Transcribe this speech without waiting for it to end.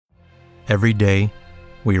Every day,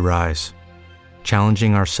 we rise,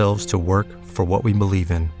 challenging ourselves to work for what we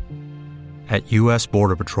believe in. At U.S.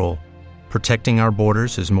 Border Patrol, protecting our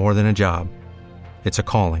borders is more than a job. It's a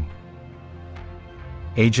calling.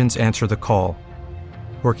 Agents answer the call,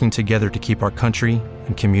 working together to keep our country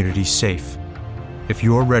and communities safe. If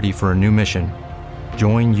you're ready for a new mission,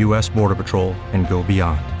 join U.S. Border Patrol and go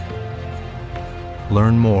beyond.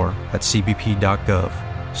 Learn more at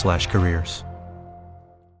cbp.gov/careers.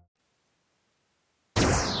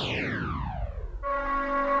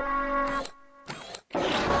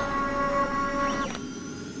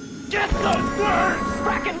 Get those words,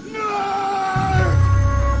 frackin'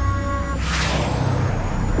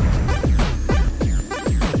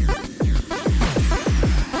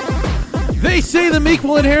 They say the meek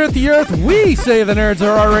will inherit the earth. We say the nerds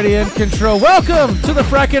are already in control. Welcome to the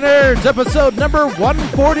Frackin' Nerds, episode number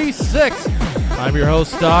 146. I'm your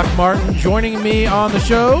host, Doc Martin. Joining me on the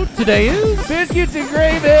show today is... Biscuits and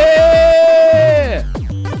gravy!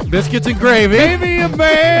 Biscuits and gravy. Baby a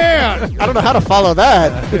man! I don't know how to follow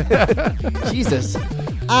that. Jesus.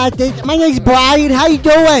 My name's Brian. How you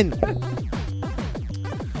doing?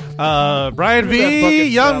 Brian Who that V,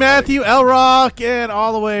 fucking Young sound Matthew, L Rock, and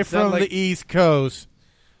all the way from like- the East Coast.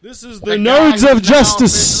 This is the Nerds of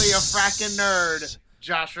Justice. Officially a frackin' nerd,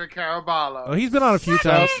 Joshua Caraballo. Oh, he's been on a few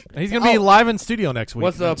times. He's going to be live in studio next week.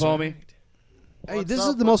 What's up, homie? Hey, What's this up,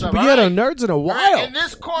 is the most what's we up? had All on Nerds in a All while. right, in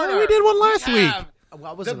this corner, Well, we did one last we week. have Well, I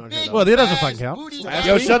the wasn't on big here. Well, it doesn't ass fucking count. booty Last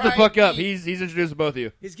Yo, week? shut the Brian fuck up. V. He's introduced both of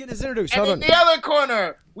you. He's getting his introduced. And Hold in on. the other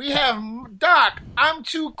corner, we have Doc. I'm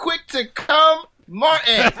too quick to come,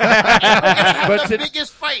 Martin. And we're gonna have But the to-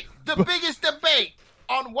 biggest fight, the biggest debate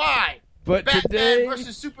on why But Batman today...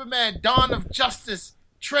 versus Superman: Dawn of Justice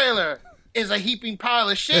trailer is a heaping pile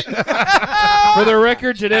of shit. For the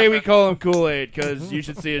record, today we call him Kool-Aid because you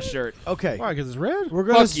should see his shirt. Okay. Why, because it's red? We're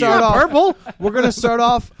going to Fuck you. start Not off. purple. We're going to start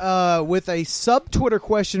off with a sub-Twitter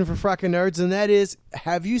question for Frackin' Nerds, and that is,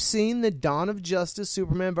 have you seen the Dawn of Justice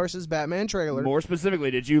Superman versus Batman trailer? More specifically,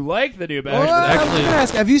 did you like the new Well, Batman? I was actually- going to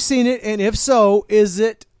ask, have you seen it, and if so, is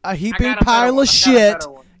it a heaping I got a better pile one. of I got a shit, better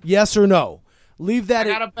one. yes or no? Leave that I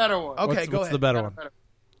got a better one. Okay, What's go the ahead. better one?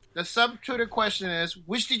 The sub-Twitter question is,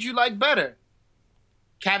 which did you like better?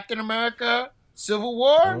 Captain America, Civil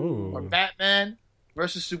War, Ooh. or Batman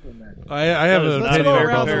versus Superman? I have an Let's opinion go on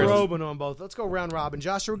round both. robin on both. Let's go round robin.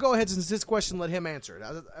 Joshua, go ahead since this question. Let him answer it.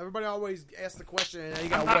 Everybody always asks the question, and you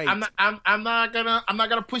gotta wait. I'm not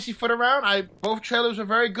gonna pussyfoot around. Both trailers were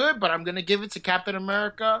very good, but I'm gonna give it to Captain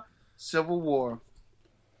America, Civil War.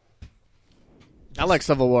 I like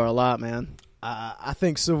Civil War a lot, man. I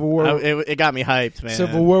think Civil War. It got me hyped, man.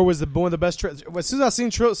 Civil War was one of the best. As soon as I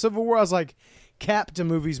seen Civil War, I was like, Captain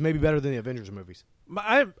movies maybe better than the Avengers movies.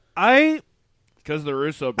 I Because the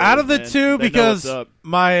Russo brothers, out of the man. two, They know because what's up.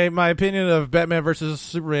 my opinion of Batman versus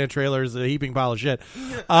Superman trailer is a heaping pile of shit.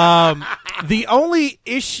 The only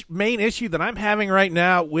main issue that I'm having right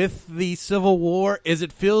now with the Civil War is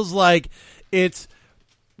it feels like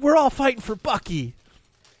we're all fighting for Bucky.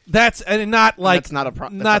 That's not like that's not a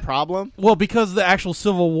that's a problem. Well, because the actual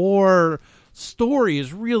Civil War story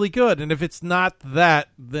is really good, and if it's not that,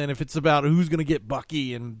 then if it's about who's going to get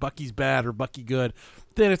Bucky and Bucky's bad or Bucky good,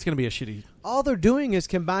 then it's going to be a shitty. All they're doing is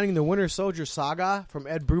combining the Winter Soldier saga from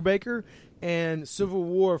Ed Brubaker and Civil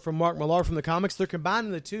War from Mark Millar from the comics. They're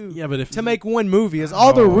combining the two to make one movie. Is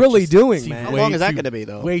all they're really doing, man. How long is that gonna be,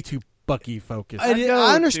 though? Way too Bucky focused.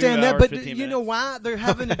 I understand 2 that, hours, but 15 you know minutes. why they're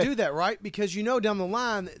having to do that, right? Because you know down the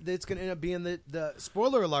line that it's going to end up being the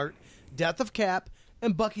spoiler alert, death of Cap,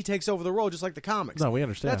 and Bucky takes over the role just like the comics. No, we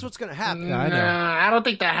understand. That's what's going to happen. Yeah, I know. Nah, I don't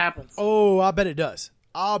think that happens. Oh, I bet it does.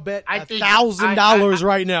 I'll bet I think- $1,000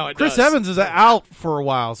 right now. It Chris does. Evans is out for a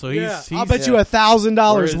while, so Yeah, he's I'll bet you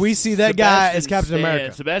 $1,000 Whereas we see that guy as Sebastian Captain Stan-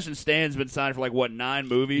 America. Sebastian Stan's been signed for 9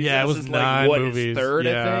 movies? Yeah, it This was is 9 his movies. third, I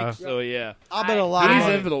Yeah. think. So yeah, I'll bet a lot of he's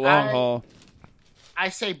money. in for the long I- haul. I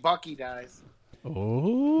say Bucky dies.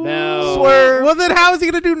 Oh, Now- swear. Well, then how is he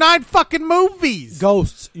going to do 9 fucking movies?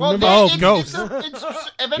 Ghosts. You remember? Ghosts.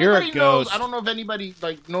 If You're a anybody knows, ghost. I don't know if anybody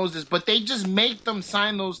knows this, but they just make them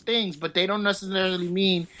sign those things, but they don't necessarily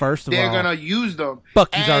mean First of they're all, gonna use them.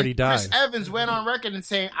 Bucky's And already died. Chris Evans went on record and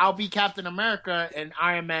saying, "I'll be Captain America and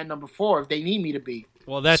Iron Man #4 if they need me to be."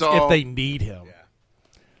 Well, that's So- if they need him.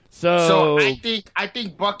 So I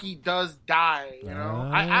think Bucky does die. You know,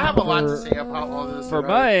 I have a lot to say about all this. For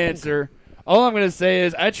my answer, all I'm going to say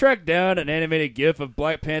is I tracked down an animated GIF of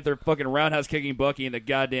Black Panther fucking roundhouse kicking Bucky in the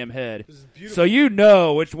goddamn head. So you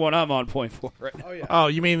know which one I'm on point for right now. Oh, yeah. Oh,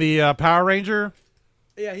 you mean the Power Ranger?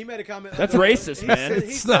 Yeah, he made a comment. That's racist, man.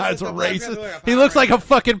 It's not. It's a racist. He looks like a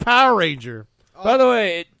fucking Power Ranger. By the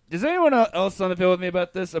way, Does anyone else on the field with me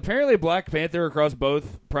about this? Apparently, Black Panther across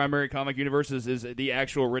both primary comic universes is the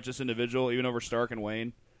actual richest individual, even over Stark and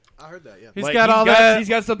Wayne. I heard that. Yeah, he's got all that. He's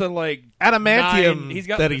got something like adamantium. He's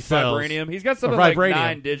got that he sells. Vibranium. He's got something like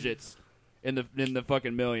 9 digits in the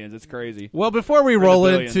fucking millions. It's crazy. Well, before we roll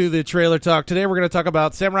into the trailer talk today, we're going to talk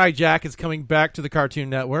about Samurai Jack is coming back to the Cartoon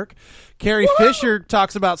Network. Carrie Fisher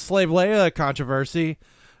talks about Slave Leia controversy.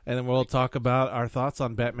 And then we'll talk about our thoughts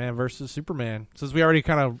on Batman versus Superman, since we already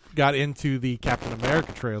kind of got into the Captain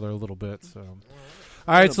America trailer a little bit. So,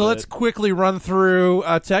 all right, so let's quickly run through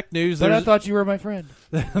tech news. But I thought you were my friend.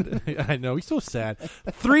 I know, he's so sad.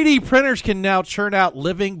 3D printers can now churn out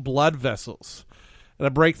living blood vessels, and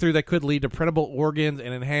a breakthrough that could lead to printable organs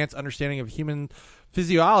and enhance understanding of human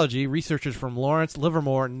physiology. Researchers from Lawrence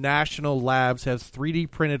Livermore National Labs has 3D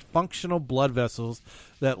printed functional blood vessels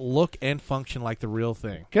that look and function like the real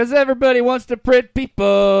thing. Because everybody wants to print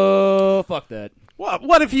people. Fuck that.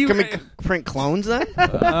 What if you... Can we print clones then?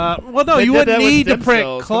 Well, no, you wouldn't need to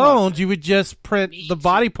print clones. You would just print the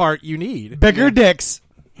body part you need. Bigger dicks.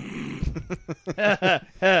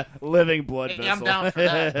 Living blood vessel. I'm down for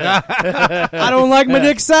that. I don't like my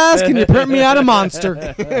dick size. Can you print me out a monster?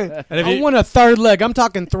 I want a third leg. I'm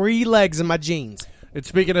talking 3 legs in my jeans. And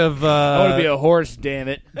speaking of... I want to be a horse, damn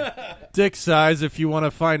it. Dick size, if you want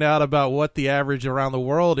to find out about what the average around the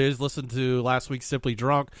world is, listen to last week's Simply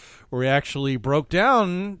Drunk, where we actually broke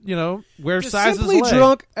down, where Does sizes Simply lay.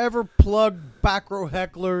 Drunk ever plug back row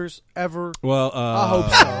hecklers ever? Well, I hope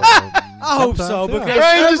so. I hope so, because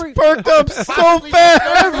Brian just perked up so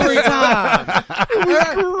fast. every time.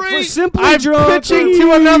 For Simply I'm Drunk. pitching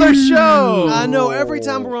to another show. I know. Every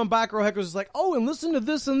time we're on back row hecklers, it's like, oh, and listen to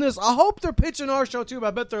this and this. I hope they're pitching our show too, but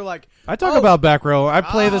I bet they're like, I talk about back row. I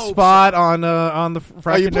play the spot on the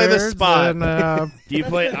Frank you play the Nerds spot. And, Do you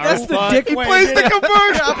play that's our the spot? dick He way. plays the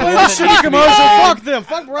commercial. I play the shitty commercial. Fuck them.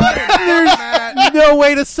 Fuck Brian. There's no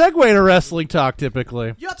way to segue to wrestling talk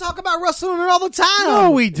typically. Y'all talk about wrestling all the time.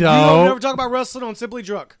 No, we You don't. don't never talk about wrestling on Simply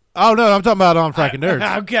Drunk. Oh, no, I'm talking about on Frank and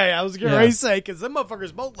Nerds. Okay, I was going to say, because them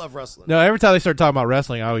motherfuckers both love wrestling. No, every time they start talking about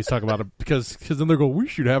wrestling, I always talk about it because then they go, we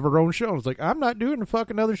should have our own show. And it's like, I'm not doing a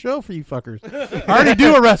fucking other show for you fuckers. I already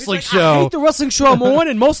do a wrestling I show. hate the wrestling show I'm on,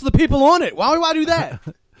 and most of the people on it. Why do I do that?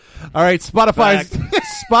 All right,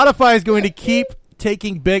 Spotify is going to keep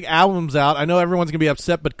taking big albums out. I know everyone's going to be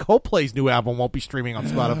upset, but Coldplay's new album won't be streaming on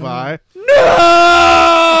Spotify.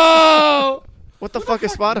 No! What the fuck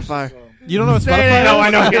is Spotify? You don't know what Spotify is? No, I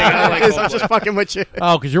know. I'm just fucking with you.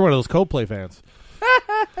 Oh, because you're one of those Coldplay fans.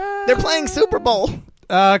 They're playing Super Bowl.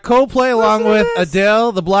 Coldplay, along with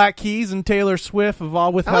Adele, the Black Keys, and Taylor Swift, have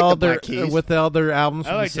all withheld the Black Keys. their albums I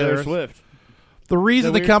from like the Taylor service. Swift. The reason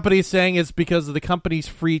Is the that weird? company is saying it's because of the company's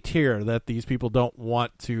free tier that these people don't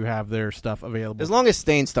want to have their stuff available. As long as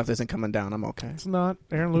Stain stuff isn't coming down, I'm okay. It's not.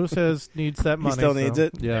 Aaron Lewis needs that money. still needs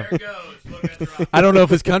it? Yeah. There it goes. Look at the I don't know if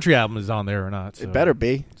his country album is on there or not. So. It better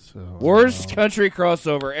be. So, Worst country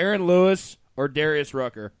crossover: Aaron Lewis or Darius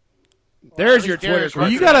Rucker. There's your Twitter. Darius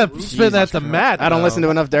Well, you Rucker. gotta spin that to Matt. I don't though. listen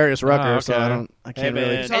to enough Darius Rucker, Oh, so okay. I can't Hey,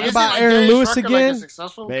 really. man. Talk Isn't about like Aaron Darius Lewis Rucker again? Like a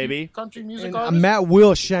successful Maybe. country music And artist? Matt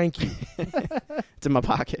will shank you. It's in my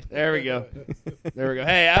pocket. There we go. There we go.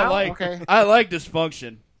 Hey, Okay. I like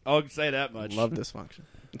Dysfunction. I'll say that much. Love Dysfunction.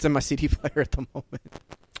 It's in my CD player at the moment.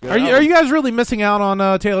 Are you guys really missing out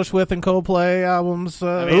on Taylor Swift and Coldplay albums?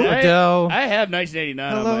 Adele. I have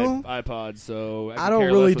 1989 Hello? on my iPod, so I can don't care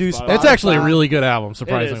really less do with Spotify. Spotify. It's actually a really good album,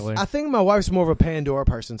 surprisingly. I think my wife's more of a Pandora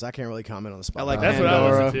person, so I can't really comment on the spot. I like That's what I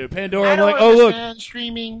Pandora. listen to. Pandora. I I'm don't like, oh look, understand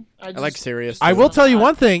streaming. I like Sirius. I will tell you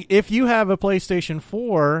one thing. If you have a PlayStation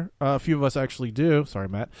 4, a few of us actually do. Sorry,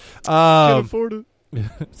 Matt. Can't afford it.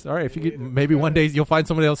 Sorry, if you get, maybe one day you'll find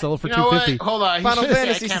somebody else sell it for You know what? $250. Hold on. He Final should say,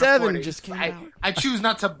 Fantasy I can't VII afford it. just came out. I choose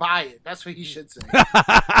not to buy it. That's what he should say.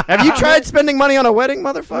 Have you tried spending money on a wedding,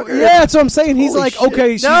 motherfucker? Yeah, that's what I'm saying. He's Holy like, shit.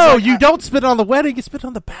 okay, she's No, like, you don't spit on the wedding. You spit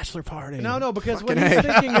on the bachelor party. No, because what Fucking he's A.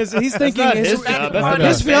 thinking is his not his job. That's not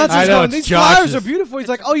his his fiance's I know, going, it's these Josh's. flowers are beautiful. He's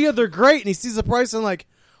like, oh yeah, they're great, and he sees the price and like,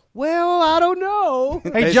 well, I don't know.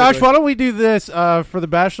 Hey, Josh, why don't we do this for the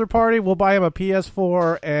bachelor party? We'll buy him a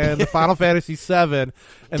PS4 and the Final Fantasy VII. And Did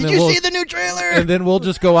then you we'll, see the new trailer? And then we'll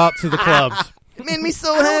just go out to the clubs. It made me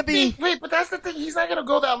so I don't happy. think- wait, but that's the thing. He's not gonna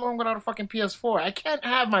go that long without a fucking PS4. I can't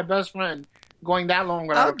have my best friend going that long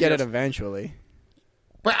without. I'll a get it PS4. eventually.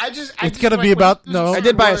 But I It's just gonna like, be when about- you use no. certain I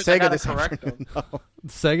did buy a words, I Sega gotta this correct afternoon. them. No,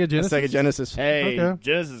 Sega a Genesis. Sega Genesis. hey, Okay.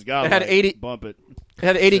 Genesis got It had 80 bump it. It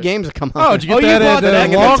had 80 games to come Oh, on. did you get that bought at that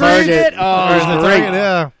at Walgreens? Target. Oh, Or is it great. Target?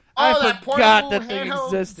 Yeah. I Oh, that forgot portable that thing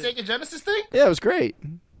handheld existed. Sega Genesis thing. Yeah, it was great.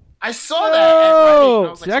 I saw that. At Rite Aid, and I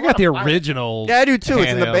was like, See, I got what the a pirate. original. Yeah, I do too.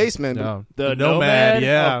 It's in the handheld. basement. No. The Nomad,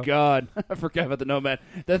 yeah. Oh God, I forgot about the Nomad.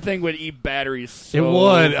 That thing would eat batteries. So It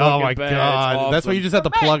would. Oh fucking my bad. god. It's That's why you just have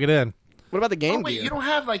to plug it in. What about the Oh, Game wait, Gear? you don't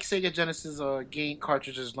have like Sega Genesis game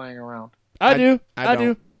cartridges laying around. I do. I I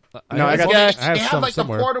do. No, I got. Well, I they have have some like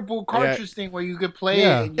somewhere. the portable cartridge thing where you could play.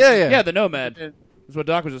 Yeah. it and Yeah, yeah. Yeah, the Nomad. Is what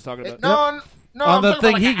Doc was just talking about. No. On I'm the talking thing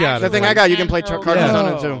about, he like, an got. actual, The thing I like, got, you can play handheld- cartridges Yeah.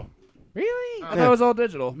 on it too. Really? I Yeah. thought it was all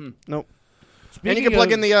digital. Nope. And Speaking you can plug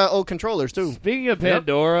of- in the old controllers too. Speaking of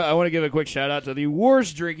Pandora, I want to give a quick shout out to the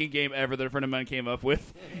worst drinking game ever that a friend of mine came up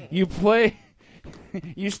with.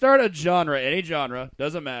 You start a genre, any genre,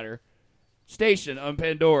 doesn't matter, station on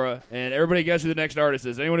Pandora, and everybody guesses who the next artist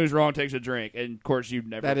is. Anyone who's wrong takes a drink, and of course you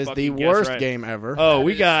never. That is the fucking guess worst right. game ever. Oh,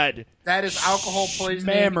 we got That is alcohol poisoning.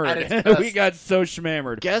 at its schmammered. best. We got so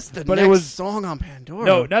schmammered. Guess the But it next was- song on Pandora.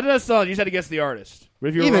 No, not that song. You just had to guess the artist. But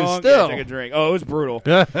if you were Even wrong, still. take a drink. Oh, it was brutal.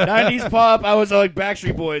 90s pop. I was like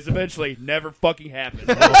Backstreet Boys. Eventually, never fucking happened.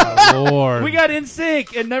 Lord. We got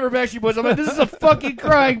NSYNC and never Backstreet Boys. I'm like, this is a fucking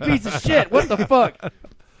crying piece of shit. What the fuck?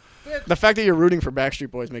 The fact that you're rooting for Backstreet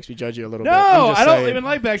Boys makes me judge you a little No, bit. I'm just I don't saying. even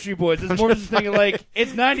like Backstreet Boys. It's more just thinking like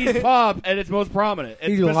it's 90s pop and it's most prominent. It's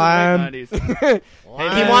He's especially lying. late 90s.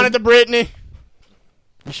 He wanted the Britney.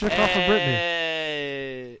 You should have called for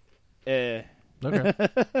Britney.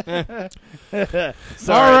 Okay.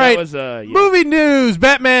 Sorry, All right. that was yeah. Movie news: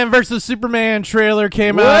 Batman versus Superman trailer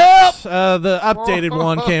came out. The updated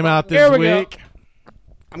one came out this Here we go. week.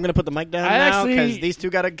 I'm gonna put the mic down I now actually- because these two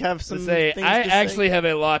gotta have some Say, things I to actually say. have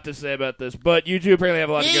a lot to say about this, but you two apparently have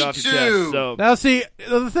a lot to Me get off your too. chest. So Now, see,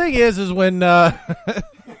 the thing is when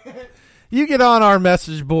you get on our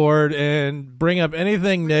message board and bring up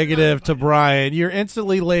anything negative to Brian, you're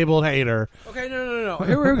instantly labeled hater. Okay, no.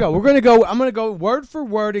 Here we go. I'm gonna go word for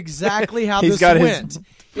word exactly how He's this got his- went.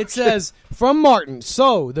 It says from Martin.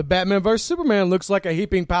 So the Batman vs Superman looks like a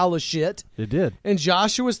heaping pile of shit. It did. And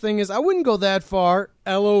Joshua's thing is, I wouldn't go that far.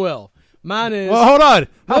 LOL. Mine is. Well, hold on.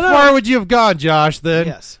 How No. far would you have gone, Josh? Then,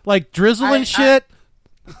 Yes. like drizzling shit.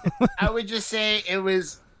 I would just say it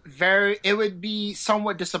would be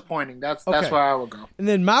somewhat disappointing. That's Okay. where I would go. And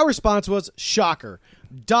then my response was shocker.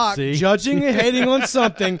 Doc See? judging and hating on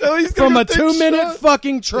something he's from gonna a get big 2-minute shot.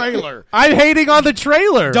 fucking trailer. I'm hating on the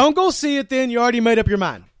trailer. Don't go see it then. You already made up your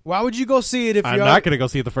mind. Why would you go see it if I'm you're not going to go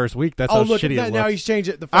see it the first week. That's Oh, how look, shitty it now looks. he's changed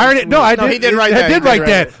it. The I already first no, week. I No, did. he did write I that. did He write did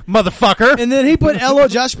that, motherfucker. And then he put LO.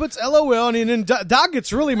 Josh puts LOL, and then Doc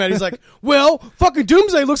gets really mad. He's like, "Well, fucking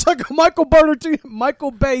Doomsday looks like a Michael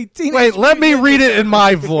Bay teenage." Wait, let me Mutant read Ninja it in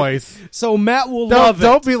my voice. So Matt will Don't, love it.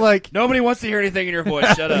 don't be like. nobody wants to hear anything in your voice.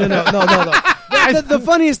 Shut up. No. The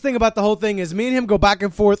funniest thing about the whole thing is me and him go back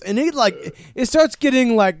and forth, and it starts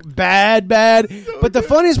getting like bad. But the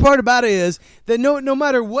funniest part about it is that no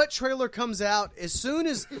matter what trailer comes out, as soon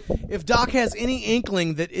as if Doc has any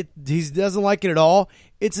inkling that he doesn't like it at all,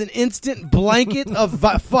 it's an instant blanket of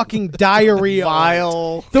fucking diarrhea.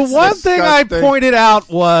 Vile. The one thing I disgusting. pointed out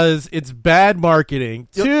was it's bad marketing.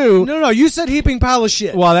 Two, No, you said heaping pile of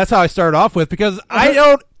shit. well, that's how I started off with because I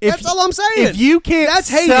don't. If, That's all I'm saying. If you can't That's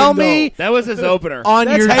hating, sell me though. That was his opener. on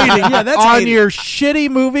That's your hating. Yeah, that's on hating. your shitty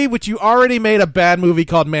movie, which you already made a bad movie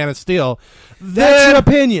called Man of Steel, That's then your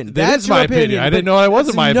opinion. That That's is my your opinion. I didn't but know it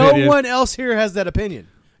wasn't my no opinion. one else here has that opinion.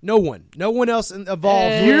 No one else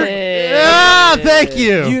involved. Thank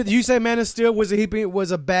you. You say Man of Steel was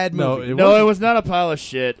a bad No, movie. No, it was not a pile of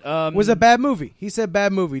shit. Was a bad movie. He said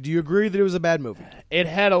bad movie. Do you agree that it was a bad movie? It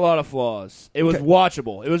had a lot of flaws. It was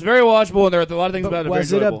watchable. It was very watchable, and there were a lot of things about it. Was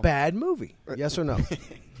very it a enjoyable. bad movie? Yes or no?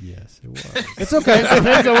 Yes, it was. It's okay.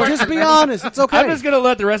 Just be honest. It's okay. I'm just gonna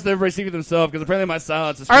let the rest of everybody see for themselves because apparently my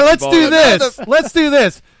silence is. All right, let's do this. this. Let's do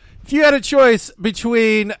this. If you had a choice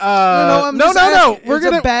between I'm just no, asking, we're it's a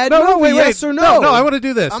gonna bad no, movie, wait, yes or no? No, I want to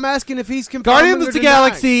do this. I'm asking if he's confirming Guardians or of the denying.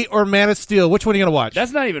 Galaxy or Man of Steel. Which one are you gonna watch?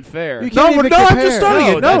 That's not even fair. You no, can't even I'm compare. just starting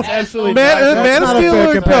No, it. No, that's absolutely Man, not. That's Man of not a Steel. fair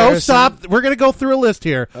No, comparison. stop. We're gonna go through a list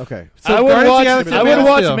here. Okay. So I would Guardians of watch. the Galaxy I or would Man of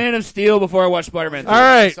watch Steel? Man of Steel before I watch Spider-Man 3. All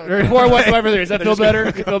right. Before I watch Spider-Man 3, does that feel better?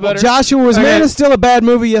 You feel better? Joshua, was Man of Steel a bad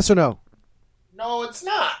movie? Yes or no? No, it's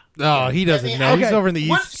not. No, he doesn't I mean, know. He's okay. over in the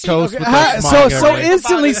What- East see, Coast okay, with So that smog everywhere.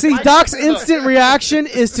 instantly, see, Doc's instant reaction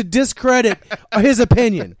is to discredit his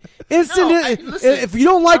opinion. Instant. No, listen. If you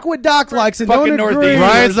don't like what Doc likes and Fucking don't agree, Northeast.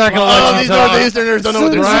 Ryan's not gonna let you these talk. Northeasterners don't know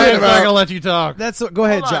what they're Soon as talking Ryan's not about. gonna let you talk. that's go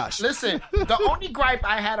ahead, Hold on. Josh. Listen, the only gripe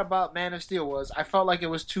I had about Man of Steel was I felt like it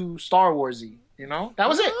was too Star Warsy. You know, that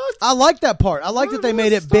was it. I like that part. I like that they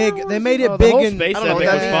made it big. They made it The big whole and space I don't know epic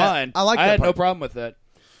what was that is. fine. I like I that had no part. problem with that.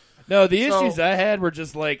 No, the So- issues I had were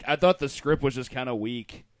just like I thought the script was just kind of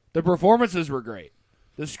weak. The performances were great.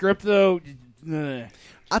 The script though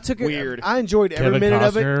I took it. Weird. I enjoyed every Kevin minute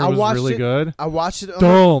of it. Costner I was watched really it. good. I watched it.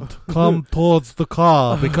 Don't come towards the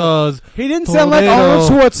car because He didn't sound like Arnold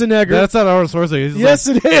Schwarzenegger. That's not Arnold Schwarzenegger. He's yes,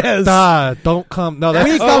 like, it is. Nah, don't come. No, that's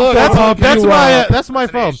We Oh, come look, back. that's my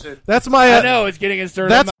phone. That's my. I know it's getting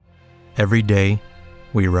inserted. That's Every day,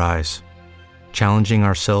 we rise, challenging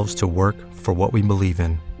ourselves to work for what we believe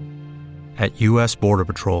in. At U.S. Border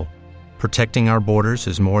Patrol, protecting our borders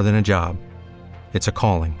is more than a job. It's a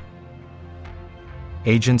calling.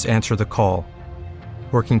 Agents answer the call,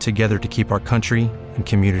 working together to keep our country and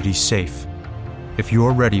communities safe. If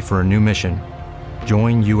you're ready for a new mission,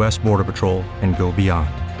 join U.S. Border Patrol and go beyond.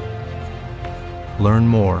 Learn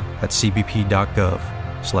more at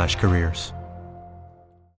cbp.gov/careers.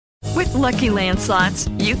 With Lucky Land Slots,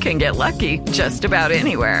 you can get lucky just about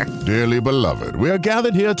anywhere. Dearly beloved, we are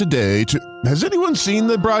gathered here today to... Has anyone seen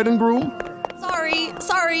the bride and groom?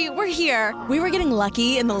 Sorry, we're here. We were getting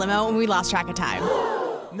lucky in the limo and we lost track of time.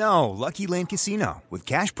 No, Lucky Land Casino, with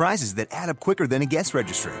cash prizes that add up quicker than a guest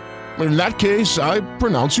registry. In that case, I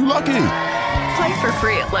pronounce you lucky. Play for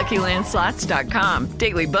free at LuckyLandSlots.com.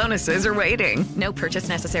 Daily bonuses are waiting. No purchase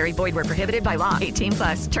necessary. Void where prohibited by law.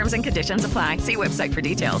 18+. Terms and conditions apply. See website for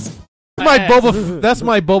details. That's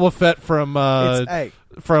my Boba Fett from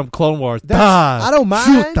from Clone Wars. I don't mind.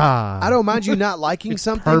 Shoot. I don't mind you not liking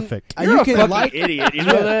something. Perfect. You're you a can fucking like idiot. You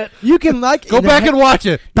know that? You can like. Go back and watch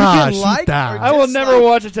it. You can like. or I will never dislike.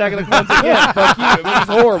 watch Attack of the Clones again. Fuck you. It was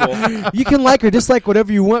horrible. You can like or dislike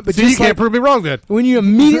whatever you want, but See, you just can't like prove me wrong then. when you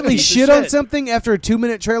immediately Piece of shit on shit. something after a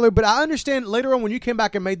 2-minute trailer. But I understand later on when you came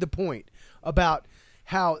back and made the point about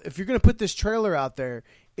how if you're going to put this trailer out there,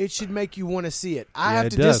 it should make you want to see it. I Yeah, have it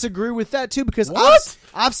to does. disagree with that too because What?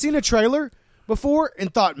 I've seen a trailer before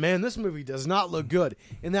and thought, man, this movie does not look good.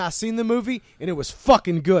 And then I seen the movie and it was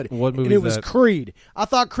fucking good. What movie And it is was that? Creed. I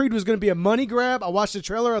thought Creed was going to be a money grab. I watched the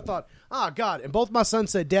trailer. I thought, oh, God. And both my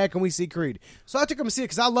sons said, Dad, can we see Creed? So I took them to see it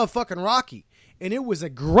because I love fucking Rocky. And it was a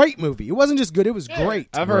great movie. It wasn't just good. It was great.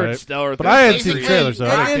 I've heard Right. stellar But things. I hadn't seen the trailer, so I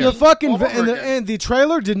don't And care. the fucking Over again. and the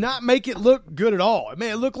trailer did not make it look good at all.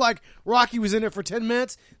 Man, it looked like Rocky was in it for 10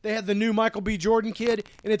 minutes. They had the new Michael B. Jordan kid,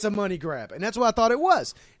 and it's a money grab, and that's what I thought it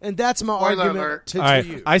was. And that's my Spoiler argument alert. to All right,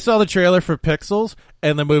 you. I saw the trailer for Pixels,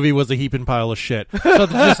 and the movie was a heaping pile of shit. So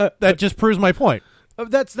that just proves my point.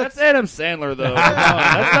 That's That's Adam Sandler, though. Come on.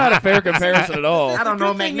 That's not a fair comparison at all. I don't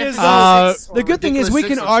know, thing Magnificent is, Six or the good thing is we Ridiculous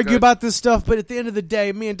can Six was argue good. about this stuff, but at the end of the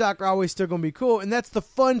day, me and Doc are always still going to be cool, and that's the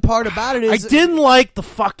fun part about it. I Is didn't like the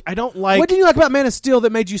fuck. I don't like. What did you like about Man of Steel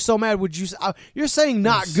that made you so mad? Would you? You're saying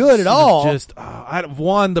not good at all. Just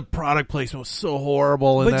the product placement was so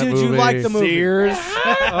horrible in But that did movie. you like the movie? Sears.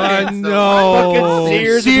 No. Fucking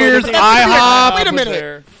Sears. Sears, IHOP. Wait a minute.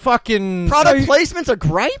 There. Fucking Product placements are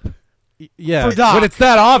gripe? yeah. For Doc. When it's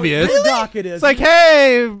that obvious. For Doc it is. It's like,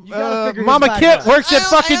 hey, gotta figure his Mama Kit background. works at I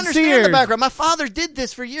fucking understand Sears. the background. My father did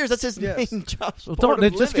this for years. That's his Yes. main job. Well, Part don't of it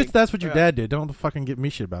just living. because that's what your dad did. Don't fucking give me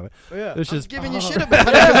shit about it. Yeah. It's I'm just giving you shit about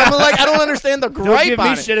it. I'm like, I don't understand the Don't gripe give on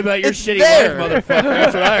me it. shit about your It's shitty there. life, motherfucker.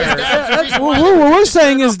 That's what I heard. That's What we're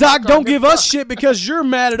saying is, Doc, don't give us shit because you're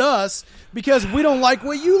mad at us because we don't like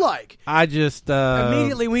what you like. I just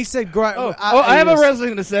Immediately when he said, I have a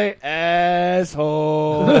wrestling to say.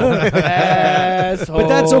 Asshole. Asshole. But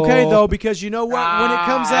that's okay though because you know what? When it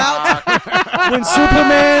comes out, when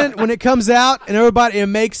Superman, when it comes out and everybody it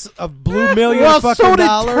makes a blue million well, fucking so did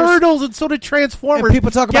dollars. Turtles and so did Transformers. And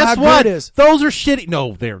people talk about Guess how what? good it is. Those are shitty.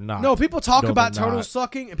 No, they're not. No, people talk No, about they're Turtles not.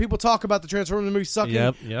 sucking, and people talk about the Transformers movie sucking.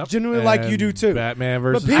 Yep. Genuinely like you do And too. Batman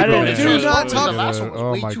versus people Superman. do not The talk- last one was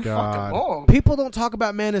Oh way my too god. fucking long. People don't talk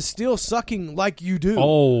about Man of Steel sucking like you do.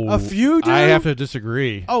 Oh, a few do. I have to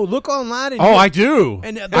disagree. Oh, look online. And Oh, I do.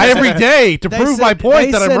 And every day to they prove said- my point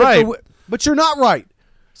they that said I'm if right. but you're not right.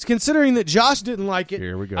 It's considering that Josh didn't like it.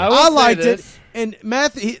 Here we go. I will I say liked it, this. and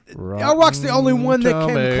Matthew. Rock's the only one that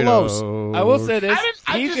came close. I will say this.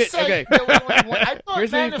 I He just could- said okay. that when I thought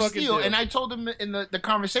Here's what Man you of fucking Steel, do. and I told him in the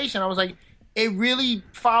conversation, I was like, it really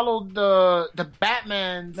followed the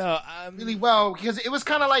Batman really well because it was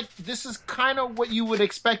kind of like this is kind of what you would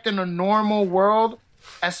expect in a normal world,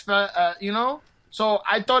 you know. So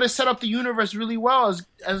I thought it set up the universe really well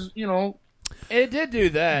as you know. It did do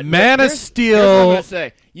that. Man But of here's Steel- what I'm gonna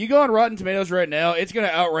say. You go on Rotten Tomatoes right now, it's going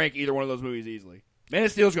to outrank either one of those movies easily. Man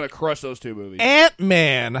of Steel is going to crush those two movies.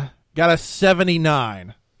 Ant-Man got a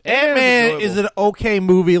 79. Ant-Man enjoyable. is an okay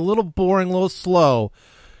movie, a little boring, a little slow.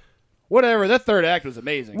 Whatever. That third act was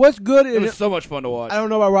amazing. What's good? It was so much fun to watch. I don't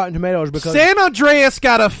know about Rotten Tomatoes because San Andreas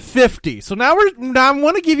got a 50. So now I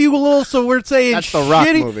want to give you a little. So we're saying That's the Rock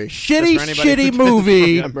shitty, movie. shitty, Just for anybody shitty who doesn't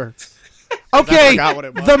movie. remember. Okay, forgot what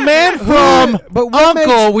it was. The Man from But what Uncle,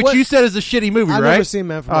 makes- which what- you said is a shitty movie, I've right? never seen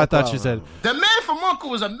Man from Oh, I Uncle. thought you said. The Man from Uncle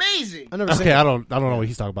was amazing. I never seen Okay, it. I don't know what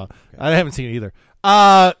he's talking about. I haven't seen it either.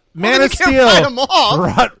 Man then of you can't Steel. write 'em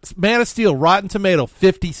off. Man of Steel. Rotten Tomato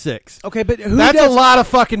 56. Okay, but who That's does, a lot of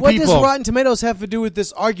fucking what people. does Rotten Tomatoes have to do with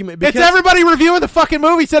this argument? It's everybody reviewing the fucking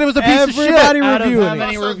movie said it was a piece of shit. Everybody Out of reviewing how it.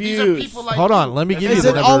 many Also, these are reviews? people like Hold you. on, let me give you Is the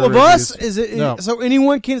it number all of reviews. us? Is it No. so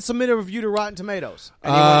anyone can submit a review to Rotten Tomatoes?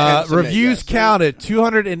 Reviews counted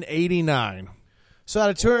 289. So out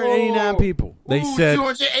of 289 people, They Ooh, said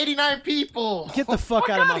 289 people. get the fuck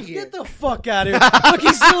out of my here. get the fuck out of here! Look,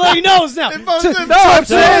 he's still like he knows now. no. I'm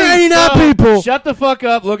saying 289 people. Shut the fuck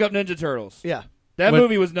up. Look up Ninja Turtles. Yeah. That When-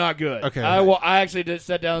 movie was not good. Okay. I actually did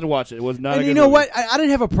sat down to watch it. It was not a And good you know movie. what? I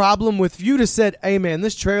didn't have a problem with if you'd have said, "Hey man,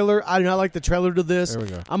 this trailer, I do not like the trailer to this. There we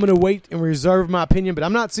go. I'm going to wait and reserve my opinion." But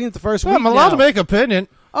I'm not seeing it the first week. I'm allowed now. to make opinion.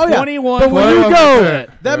 Oh yeah, 21, but when you 21%. go,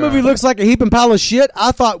 that movie looks like a heaping pile of shit.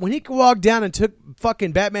 I thought when he walked down and took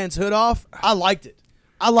fucking Batman's hood off, I liked it.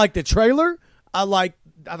 I liked the trailer.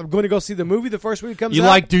 I'm going to go see the movie the first week it comes You out.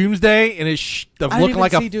 like Doomsday and his I didn't looking even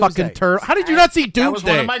like a see fucking Doomsday. turtle? How did you not see That was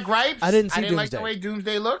one Doomsday? of my gripes. I didn't see like the Doomsday. way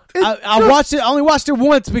Doomsday looked. I watched it. I only watched it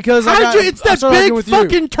once because I How got, did you? It's I that started arguing big with you.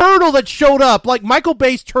 fucking turtle that showed up. Like Michael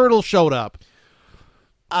Bay's turtle showed up.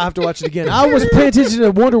 I have to watch it again. I was paying attention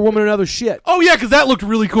to Wonder Woman and other shit. Oh yeah, because that looked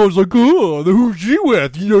really cool. It's like, oh, who's she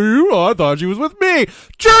with? I thought she was with me.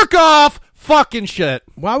 Jerk off. Fucking shit.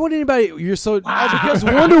 Why would anybody? You're so because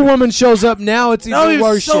Wonder Woman shows up now. It's even No, it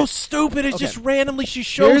worse. was so shit. stupid. It's Okay. just randomly she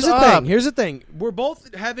shows Here's the up. thing. Here's the thing. We're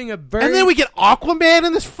both having a very And then we get Aquaman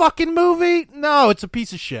in this fucking movie. No, it's a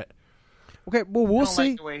piece of shit. okay. Well, we'll I don't see.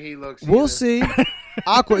 like the way he looks. We'll either. see.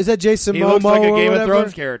 Aqua is that Jason He Momoa looks like a or Game of whatever?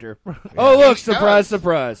 Thrones character. Oh, look, surprise,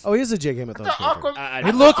 surprise. Oh, he is a Game of Thrones The character. Aquaman.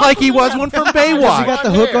 He looked like he was one from Has he Baywatch. got the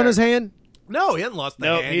hook on his hand? No, he hasn't lost the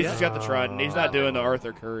No, hand he's yet. just got the trident. He's not doing the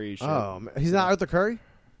Arthur Curry shit. Oh, he's not Arthur Curry.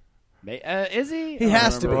 Is he? He I don't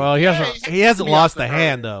has to be. remember. Well, he hasn't. He hasn't Yeah, lost yeah. the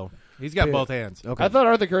hand though. He's got both hands. Okay. I thought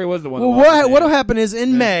Arthur Curry was the one. Well, that lost his what'll hand. happen is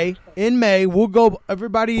in May we'll go.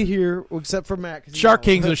 Everybody here except for Matt. 'cause he's Shark not-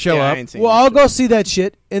 King's gonna show Yeah, I up. ain't seen Well, that I'll shit. go see that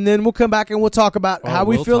shit, and then we'll come back and we'll talk about how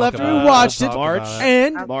we we'll feel talk after about we it. watched We'll it. talk March. about it.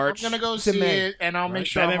 And March. I'm gonna go to see May. it, and I'll make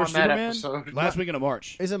sure Batman I'm vs on that Superman. episode. Last week in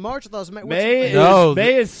March. is it March? I thought it was May.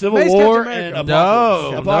 May is Civil May's War Captain and America.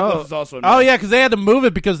 Apocalypse. No, Apocalypse no. is also in Oh May. yeah, because they had to move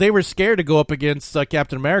it because they were scared to go up against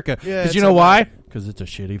Captain America. Yeah, Because it's you know a- why? Because it's a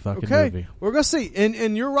shitty fucking Okay, movie. we're gonna see,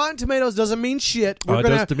 and your Rotten Tomatoes doesn't mean shit. We're Oh, it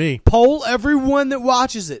gonna does to me. poll everyone that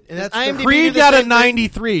watches it, and that's IMDb the, Creed the got a same thing.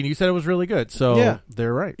 93, and you said it was really good. So Yeah.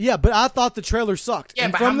 they're right. yeah. But I thought the trailer sucked. Yeah,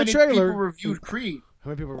 and but from how the many trailer, people reviewed Creed? how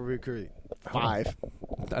many people reviewed Creed? 5.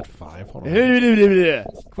 Not 5. Hold on.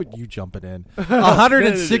 Quit you jumping in.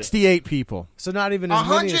 168 people. So not even as many.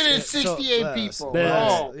 168 people.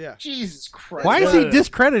 Less. Oh, Yeah. Jesus Christ! Why is he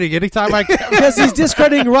discrediting anytime I? Because he's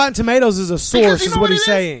discrediting Rotten Tomatoes as a Because source, you is know what it he's is?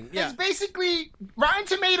 saying. It's basically Rotten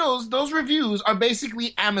Tomatoes. Those reviews are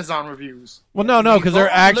basically Amazon reviews. Well, no, because You they're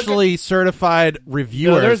go and look actually certified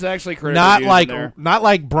reviewers. No, there's actually critical not reviews in there.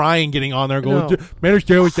 like Brian getting on there and going, No. "Man of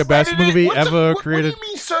Steel was the best Credited- movie what's a- ever what created." do you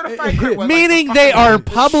mean certified? Credit? What, Meaning like, they fucking- are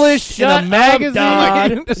published in Shut a up, magazine.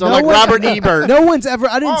 Dodd. So like one- Robert Ebert. No one's ever.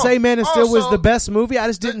 I didn't Oh, say Man of Steel was also- the best movie. I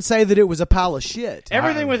just didn't say that it was a pile of shit.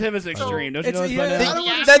 Everything with him is extreme. Don't you know It's- this by yeah, now? I don't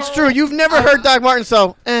wanna- That's true. You've never heard Doc Martin,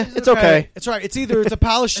 so it's okay. It's right. It's either it's a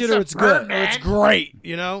pile of shit It's or a it's good or Birdman. it's great.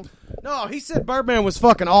 You know. No, he said Birdman was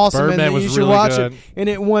fucking awesome, Birdman and was you should really watch good. it. And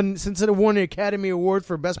it won since it won the Academy Award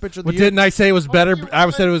for Best Picture of the Well, Year. didn't I say it was better? I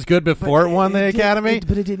said it was good before it won the It did- Academy.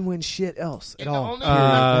 but it didn't win shit else at And the all.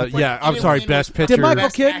 only- Yeah, I'm sorry, Best Picture. Did Michael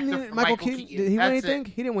Best Keaton? actor for Michael Michael Keaton? Keaton. Did he win That's anything? it.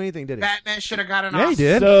 He didn't win anything, did he? Batman should have got an Yeah, he Oscar.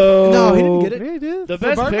 did. So No, he didn't get it. Yeah, he did. The For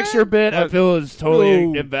best Birdman? picture bit I feel is totally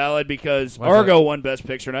No. invalid because Why is Argo won Best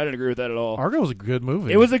Picture, and I didn't agree with that at all. Argo was a good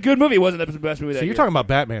movie. It was a good movie. It wasn't the best movie that So year. you're talking about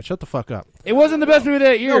Batman? Shut the fuck up. It wasn't the best movie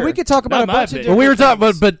that year. No, we could talk about Not a my bunch of opinion. Well, we were talking,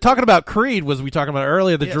 things. but talking about Creed was we talking about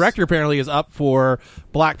earlier. The Yes. director apparently is up for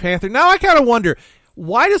Black Panther. Now I kind of wonder,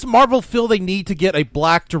 why does Marvel feel they need to get a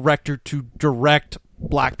black director to direct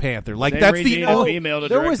Black Panther? Like Same that's reason the you need a only. female to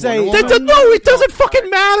there direct was Wonder a- Woman. No, it doesn't fucking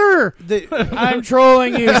matter. I'm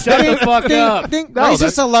trolling you. Shut the fuck up.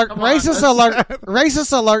 Racist alert! Racist alert!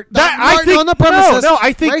 Racist alert! That, Doc I Martin think on the premises. no.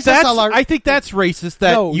 I think Racist that's alert. I think that's racist.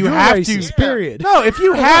 That No, you you're have racist, to. period. No, if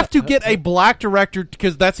you have to get a black director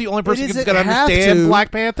because that's the only person It that's doesn't going to have understand to.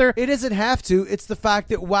 Black Panther. It doesn't have to. It's the fact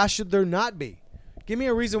that why should there not be? Give me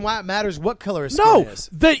a reason why it matters what color his No,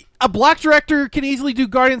 skin is. a black director can easily do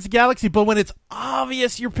Guardians of the Galaxy, but when it's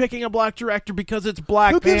obvious you're picking a black director because it's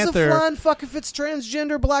Black Who gives Panther. a flying fuck if it's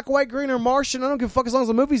transgender, black, white, green, or Martian? I don't give a fuck as long as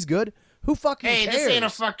the movie's good. Who fucking Hey, cares? this ain't a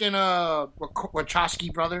fucking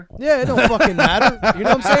Wachowski brother. Yeah, it don't fucking matter. You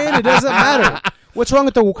know what I'm saying? It doesn't matter. What's wrong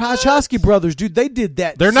with the Wachowski brothers, dude? They did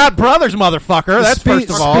that. They're not brothers, motherfucker. That's first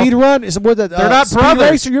of all. Speed Run is what the They're not Speed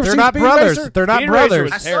brothers. Racer? You ever They're seen not Speed brothers. Racer? They're not Speed brothers.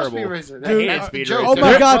 Racer I was saw terrible. Speed Racer. Dude, That's Speed joke. Racer. Oh my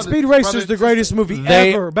They're God, brothers- Speed Racer is brothers the and greatest sisters. movie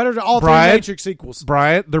They- ever. Better than all three Brian- Matrix sequels.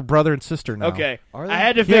 Brian, they're brother and sister now. Okay, Are they? I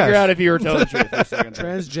had to figure Yes. out if you were telling the truth for a second.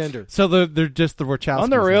 Transgender. So they're just the Wachowskis. On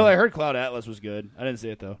the real, now. I heard Cloud Atlas was good. I didn't see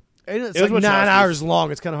it though. And it's It was like 9 Wachowskis. hours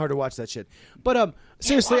long. It's kind of hard to watch that shit. But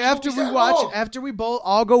seriously, watch after movies we that watch, long. after we both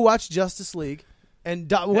all go watch Justice League, and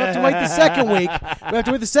we'll have to wait the second week. We have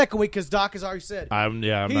to wait the second week because Doc has already said I'm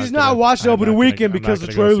he's not not gonna- watching I'm over the not gonna- weekend I'm not because the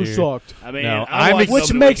gonna go trailer see it. sucked. I mean, No, I watched Which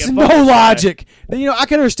over the makes weekend. no Fuck this guy. logic. You know, I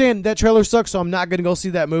can understand that trailer sucks, so I'm not going to go see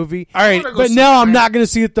that movie. All right, Go But see now it, I'm man. not going to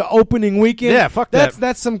see it the opening weekend. Yeah, fuck that.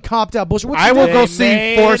 That's some copped out bullshit. What's I the will difference? go see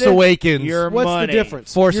made Force Awakens. your What's money. the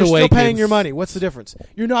difference? Force You're still paying Awakens. your money. What's the difference?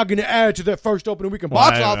 You're not going to add to that first opening weekend Well,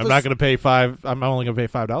 box I'm office. not going to pay $5. I'm only going to pay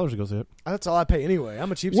 $5 to go see it. That's all I pay anyway.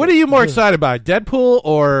 I'm a cheapskate. What are you more excited about, Deadpool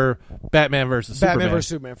or Batman versus Superman? Batman versus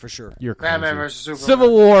Superman for sure. You're crazy. Batman versus Superman.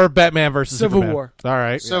 Civil War, Batman versus Civil Superman. War. All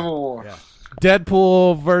right. Civil War. Yeah.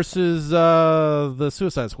 Deadpool versus the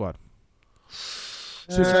Suicide Squad.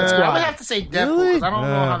 Suicide I would Squad. have to say Deadpool Really? because I don't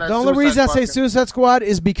know how that. The only Suicide reason I Squad say can- Suicide Squad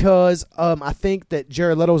is because I think that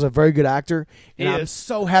Jared Leto is a very good actor, and He I'm is.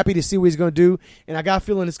 so happy to see what he's going to do. And I got a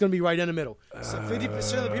feeling it's going to be right in the middle. So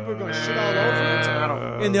 50% of the people are going to shit all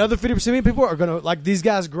over it, and the other 50% of the people are going to like these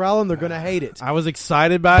guys growling. They're going to hate it. I was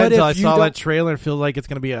excited by it But until I if you saw don't- that trailer and feel like it's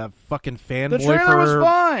going to be a fucking fanboy The trailer for. was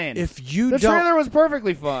fine. If you the don't, trailer was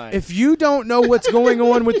perfectly fine. if you don't know what's going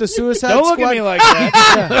on with the Suicide Don't Squad, look at me like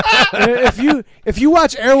that. if you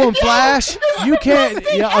watch Arrow and Flash, you can't.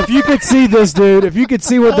 Yeah, if you could see this, dude. If you could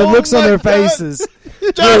see what the looks on their faces. Josh,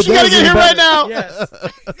 Dude, you gotta this get is here better. right now. Yes.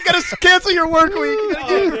 You gotta cancel your work week. You gotta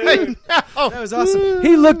get here right now. That was awesome.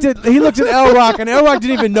 He looked at L Rock, and L Rock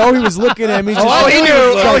didn't even know he was looking at him. He just Oh, he knew.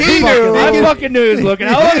 Oh, he knew. I fucking knew he was looking.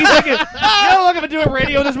 How long he's looking? You know how long I've been doing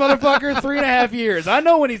radio with this motherfucker? 3.5 years. I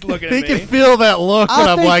know when he's looking at He me. can feel that look, I and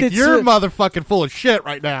I'm think like, that's "You're it. motherfucking full of shit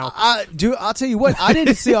right now." Dude, I'll tell you what. I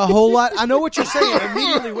didn't see a whole lot. I know what you're saying.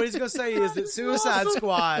 Immediately, what he's going to say is that Suicide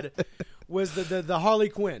Squad was the Harley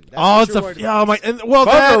Quinn. That's Oh, what it's you're a worried about. oh my! And, well,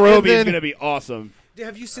 Margot that Robbie and is then- going to be awesome.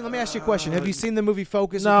 Have you seen? Let me ask you a question. Have you seen the movie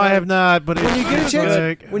Focus? No, with I her? have not. But When you get a it's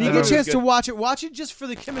chance, like, when you I get a don't- chance good. to watch it just for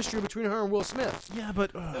the chemistry between her and Will Smith. yeah,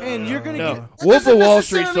 but And you're gonna No, get. Wolf of doesn't Wall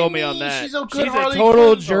Street necessarily sold me mean on that. she's a good She's a Harley total Quinn,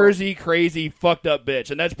 though. Jersey crazy fucked up bitch,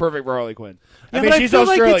 and that's perfect for Harley Quinn. Yeah, I mean, but she's I feel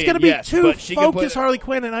Australian, like it's gonna be yes, too but she can play focused Harley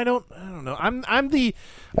Quinn, and I don't know.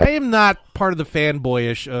 I am not part of the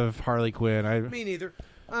fanboyish of Harley Quinn. Me neither.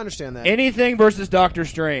 I understand that. anything versus Doctor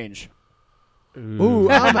Strange. Ooh,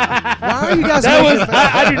 why are you guys? That making was. fun-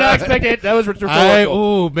 I do not expect it. That was rhetorical.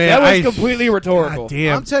 Oh man, that was I- completely rhetorical. God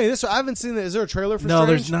damn. I'm telling you this. I haven't seen it. Is there a trailer for? No,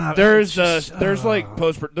 Strange? there's not. There's like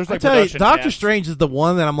post. There's I like tell you, production. Doctor cast. Strange is the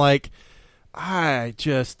one that I'm like, I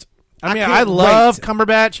I mean, can't I love wait.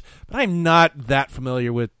 Cumberbatch, but I'm not that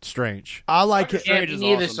familiar with Strange. I like it. Yeah, Strange me is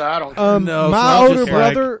neither, awesome. so I don't. No, so my I was older just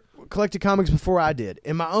like- brother collected comics before I did,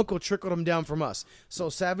 and my uncle trickled them down from us. So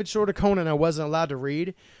Savage Sword of Conan, I wasn't allowed to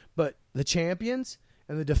read, but the Champions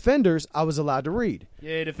and the Defenders, I was allowed to read.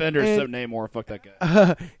 Yeah, Defenders. And- So Namor. Fuck that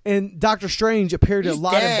guy. And Doctor Strange appeared He's a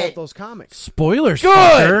lot dead. in both those comics. Spoilers, Good!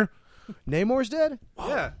 fucker. Namor's dead.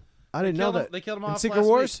 Yeah, I didn't know killed him- that. they killed him in off Secret last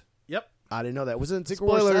Wars. Yep. I didn't know that. Was it in Secret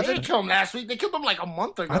Spoilers. Wars They 7? didn't kill him last week. They killed him like a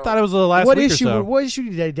month ago. I thought it was the last What week issue? or so. What issue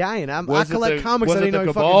did they die in? I Was it collect the- comics. Was I it didn't know the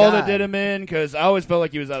he fucking Cabal died. that did him in? Because I always felt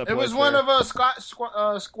like he was out of It place. was one there.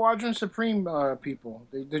 of Squadron Supreme people.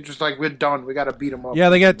 They're just like, we're done. We got to beat him up. Yeah,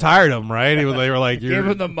 they got tired of him, right? They were like, Gave "You're."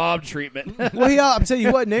 him the mob treatment. Well, I'm telling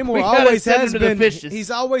you what, Namor We gotta always send has him to the been. fishes. He's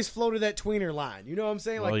always floated that tweener line. You know what I'm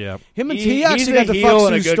saying? Like Well, yeah. him and He- he actually he's got a to heel fuck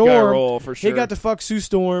and a Sue good guy Storm. role, for He sure. got to fuck Sue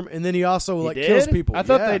Storm, and then he also He like did? kills people. I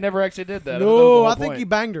thought Yeah. they never actually did that. No, I I think he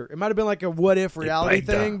banged her. It might have been like a what if reality banged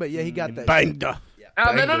her. thing, but yeah, he got that. Banged her.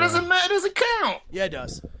 Then it doesn't matter. It doesn't count. Yeah, it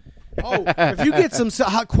does. Oh, if you get some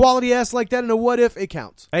hot quality ass like that in a what if, it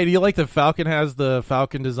counts. Hey, do you like the Falcon has the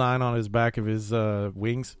Falcon design on his back of his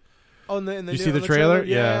wings? Oh, in the You see the trailer?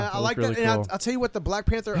 Yeah, Yeah, I it like looked that. really And cool. I'll tell you what, the Black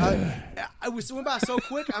Panther, I went by so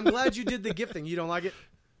quick. I'm glad you did the gift thing. You don't like it?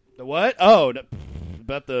 The what? Oh, no,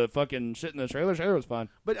 about the fucking shit in the trailer. Trailer was fine.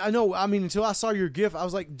 But I know, I mean, until I saw your GIF, I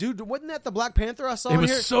was like, dude, wasn't that the Black Panther I saw It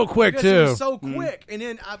was here? so quick, Because It too. was so quick. And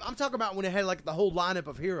then I'm talking about when it had like the whole lineup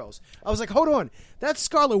of heroes. I was like, hold on, that's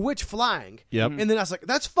Scarlet Witch flying. Yep. And then I was like,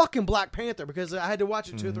 that's fucking Black Panther because I had to watch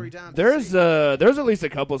it 2 or 3 times. to There's see it. there's at least a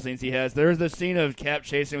couple scenes he has. There's the scene of Cap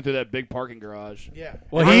chasing him through that big parking garage. Yeah.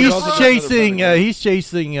 Well, And he's there's also chasing. another He's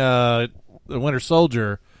chasing the Winter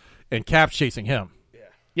Soldier and Cap's chasing him.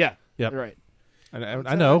 Yeah. Yep. Right.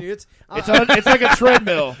 I know. It's like a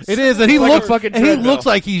treadmill. It is, and he It's like looks a fucking and he treadmill. looks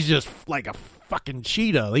like he's just like a fucking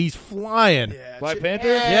cheetah. He's flying. Black Panther?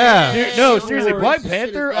 Yeah. Dude, no, seriously, Black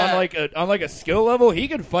Panther on like a skill level, he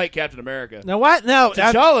could fight Captain America. Now what? Now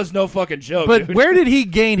T'Challa's no fucking joke. But dude. where did he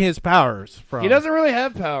gain his powers from? He doesn't really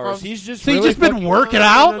have powers. He's just So really he's just been fucking- working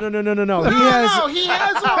out. No.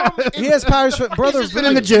 He has powers. Brother, He's been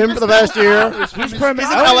in the gym for the past year. He's He's in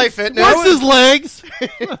LA Fitness. What's his legs?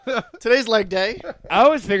 Today's leg day. I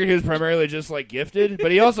always figured he was primarily just like gifted,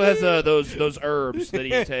 but he also has those herbs that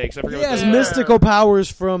he takes. I forget He what has they are. mystical powers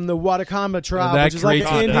from the Watakama tribe, that which is like creates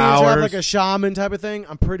an Indian powers. tribe, like a shaman type of thing.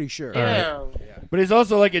 I'm pretty sure. But he's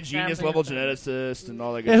also like a genius level geneticist and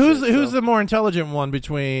all that good Yeah, who's shit. who's the more intelligent one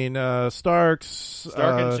between Stark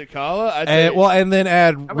and T'Challa? I'd say, and then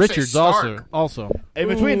add I would say Richards Stark. also. and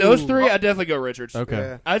between those three, I'd definitely go Richards. Okay.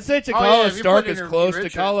 Yeah. I'd say Oh, yeah, T'Challa if you Stark put is in close.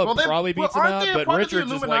 Richards. T'Challa Well, they- probably beats him aren't out, they but part of the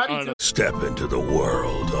Richards is like Illuminati on a Step into the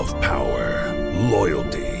world of power,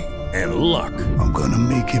 loyalty, and luck. I'm gonna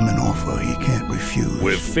make him an offer he can't refuse.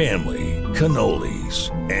 With family, cannolis,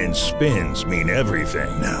 and spins mean everything.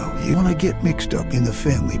 Now, you wanna get mixed up in the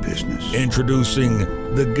family business. Introducing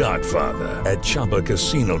The Godfather at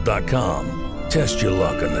ChumbaCasino.com. Test your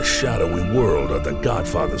luck in the shadowy world of The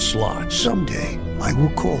Godfather slot. Someday, I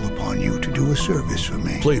will call upon you to do a service for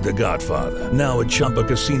me. Play The Godfather now at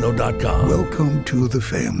ChumbaCasino.com. Welcome to the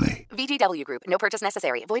family. VGW Group. No purchase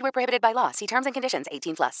necessary. Void where prohibited by law. See terms and conditions.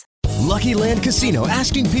 18+. Lucky Land Casino,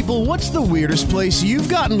 asking people, what's the weirdest place you've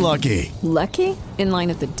gotten lucky? Lucky? In line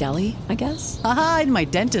at the deli, I guess? Aha, in my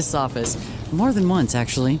dentist's office. More than once,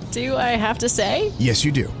 actually. Do I have to say? Yes,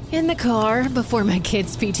 you do. In the car before my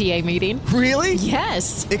kids' PTA meeting. Really?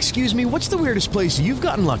 Yes. Excuse me, what's the weirdest place you've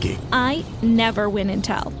gotten lucky? I never win and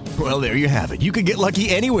tell. Well, there you have it. You can get lucky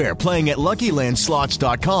anywhere, playing at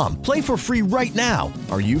LuckyLandSlots.com. Play for free right now.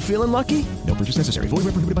 Are you feeling lucky? No purchase necessary. Void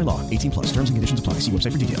where prohibited by law. 18+. Terms and conditions apply. See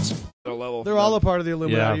website for details. They're all a part of the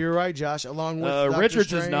Illuminati. You're right, Josh. Along with Doctor Richards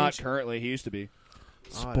Strange. is not currently. He used to be.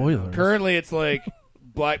 Spoilers. Currently, it's like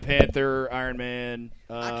Black Panther, Iron Man.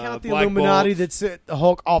 I count the Black Illuminati Bolt. that sit the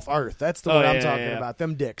Hulk off Earth. That's the one I'm yeah, talking yeah. about.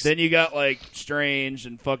 Them dicks. Then you got like Strange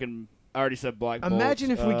and fucking. I already said Black Bolt.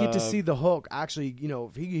 Imagine if we get to see the Hulk actually. You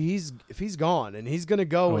know, if he's gone and he's gonna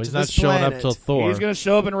go into he's not this showing planet. up till Thor. He's gonna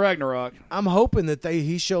show up in Ragnarok. I'm hoping that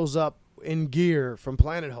he shows up in gear from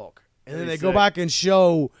Planet Hulk, and then they That'd go be sick. back and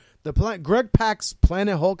show the Greg Pak's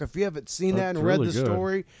Planet Hulk. If you haven't seen that and That's read really the good.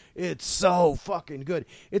 story, it's so fucking good.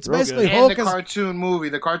 It's Real basically good. And Hulk the as cartoon movie.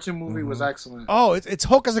 The cartoon movie was excellent. oh, it's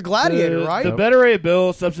Hulk as a gladiator, right? The Better Ray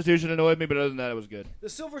Bill substitution annoyed me, but other than that, it was good. The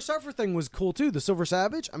Silver Surfer thing was cool too. The Silver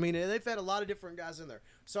Savage. I mean, they've had a lot of different guys in there.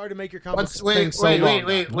 Sorry to make your comments. Wait.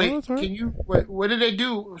 long. Can you? What did they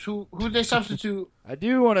do? Who did they substitute? I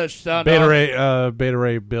do want to shout Beta out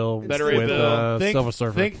Ray Bill Better Ray with Bill. Silver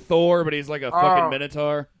Surfer. Think Thor, but he's like a fucking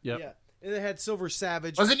Minotaur. Yep. Yeah, and they had Silver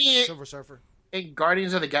Savage. Wasn't he Silver Surfer? in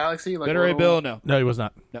Guardians of the Galaxy? Like Better Ray Bill, no. No, he was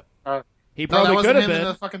not. No. He No, that probably wasn't could have him in been.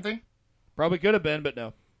 the fucking thing. Probably could have been, but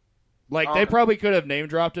no. Like Oh, they okay. probably could have name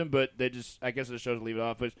dropped him, but they just I guess it shows to leave it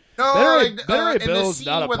off. But No, Better Ray in the Bill's scene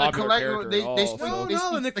not a where the popular collector, character they, at all. they, so- they No,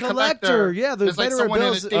 speak and the to collector. Yeah, the there's like Better someone in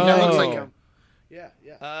Bill's- the thing that looks like Oh. him. Yeah.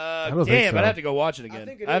 I don't think Damn, so. I'd have to go watch it again.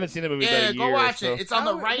 think it I haven't is. seen the movie Yeah, in a go year. watch so. it. It's on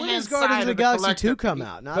the right When hand does Guardians side of the of Galaxy collector. 2 come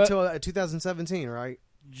out? Not But- until 2017, right?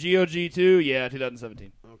 GOG2, yeah,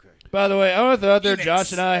 2017. Okay. By the way, I want to throw out there, Phoenix.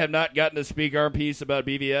 Josh and I have not gotten to speak our piece about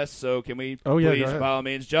BVS, so can we Oh, yeah, please, go ahead. by all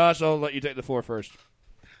means? Josh, I'll let you take the floor first.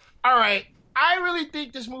 All right. I really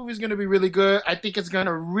think this movie is going to be really good. I think it's going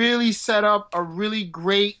to really set up a really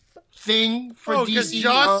great thing for DC.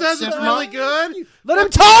 cinema. good. Let him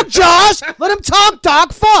talk, Josh. Let him talk,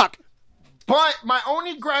 Doc. Fuck. But my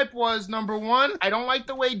only gripe was, number one, I don't like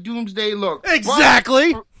the way Doomsday looked. But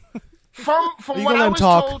Exactly. From You what gonna I let him was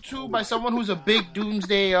talk? told to by someone who's a big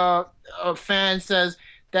Doomsday fan, says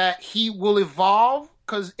that he will evolve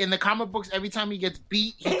because in the comic books, every time he gets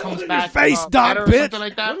beat, he comes back face, Doc, better or bitch. something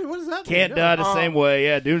like that. What is that? Can't die the same way.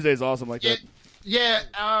 Yeah, Doomsday's awesome like that.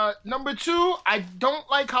 Yeah. Number two, I don't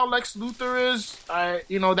like how Lex Luthor is.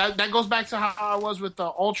 That goes back to how I was with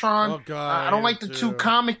Ultron. Oh, God, I don't like the too. too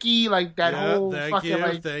comic-y, like that whole Thank fucking you.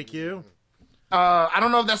 like. Thank you. I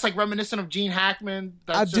don't know if that's like reminiscent of Gene Hackman.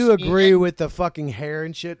 That's I just do me. agree with the fucking hair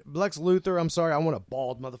and shit. Lex Luthor, I'm sorry, I want a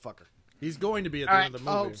bald motherfucker. He's going to be at the All end of the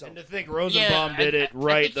right. movie. Oh, And to think Rosenbaum did it I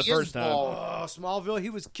right think the he is first time. bald. Oh, Smallville, he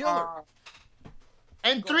was killer.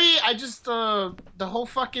 And three, I just the whole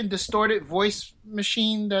fucking distorted voice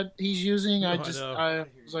machine that he's using. I know.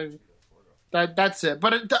 was like, that's it.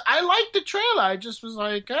 But I liked the trailer. I just was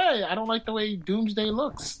like, hey, I don't like the way Doomsday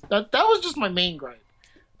looks. That was just my main gripe.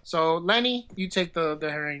 So, Lenny, you take the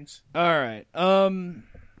reins. All right.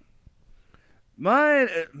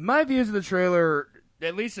 My views of the trailer,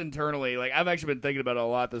 at least internally, like I've actually been thinking about it a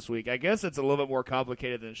lot this week. I guess it's a little bit more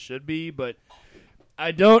complicated than it should be, but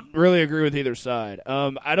I don't really agree with either side.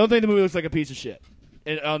 I don't think the movie looks like a piece of shit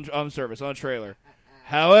on surface, on a trailer.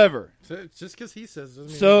 However, just because he says doesn't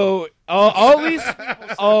mean so I'll at least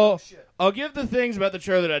I'll give the things about the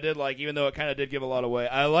trailer that I did like, even though it kind of did give a lot away.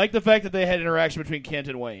 I like the fact that they had interaction between Kent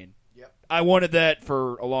and Wayne. Yep. I wanted that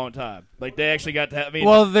for a long time. Like they actually got to have, I mean,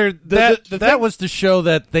 well, that was to show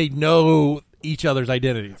that they know each other's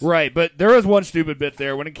identities, right? But there was one stupid bit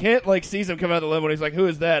there when Kent like sees him come out of the limo and he's like, "Who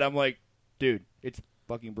is that?" I'm like, "Dude, it's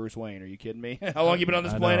fucking Bruce Wayne. Are you kidding me? How long you been on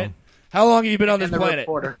this planet?" Know. How long have you been on this planet?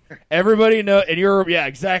 Reporter. Everybody know, and yeah,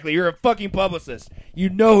 exactly. You're a fucking publicist. You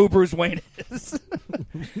know who Bruce Wayne is.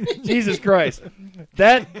 Jesus Christ,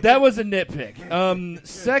 that was a nitpick.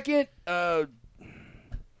 Second, I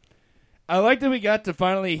like that we got to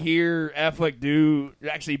finally hear Affleck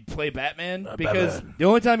actually play Batman because the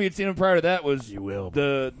only time you'd seen him prior to that was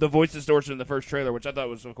the voice distortion in the first trailer, which I thought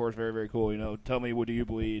was, of course, very, very cool. You know, tell me, what do you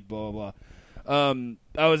bleed? Blah blah blah.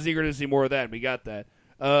 I was eager to see more of that, and we got that.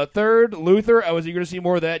 Third, Luther, I was eager to see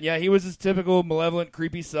more of that. Yeah, he was his typical malevolent,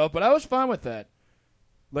 creepy self, but I was fine with that.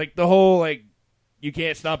 Like, the whole, like, you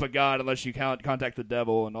can't stop a god unless you contact the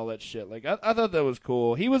devil and all that shit. Like, I thought that was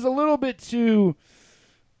cool. He was a little bit too,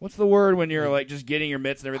 what's the word when you're, like, just getting your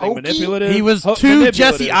mitts and everything? Hokey? Manipulative? He was too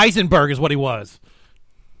Jesse Eisenberg is what he was.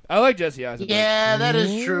 I like Jesse Eisenberg. Yeah, that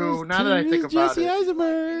is true. Now that I think about Jesse it.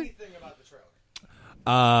 Eisenberg.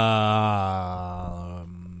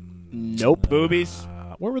 Nope. Boobies.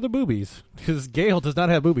 Where were the boobies? Because Gail does not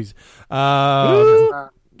have boobies.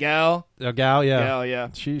 Gal. Gal, yeah. Gal, yeah.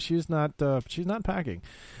 She's not packing.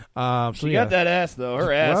 She got that ass though.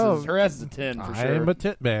 Her ass is a 10 for sure. I am a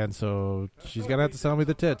tit man, so she's gonna have to sell me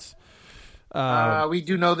the tits. We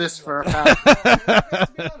do know this for a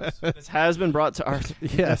fact. This has been brought to art.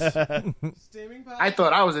 Yes. I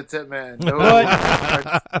thought I was a tip man. No,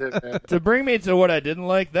 to bring me to what I didn't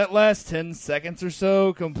like, that last 10 seconds or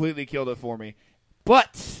so completely killed it for me.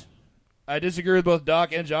 But I disagree with both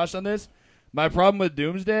Doc and Josh on this. My problem with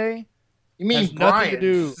Doomsday has nothing to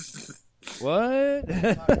do. What?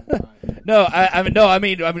 No, I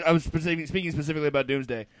mean, I was speaking specifically about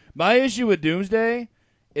Doomsday. My issue with Doomsday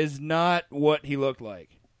is not what he looked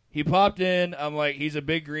like. He popped in. I'm like, he's a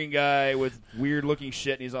big green guy with weird looking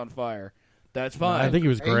shit, and he's on fire. That's fine. I think he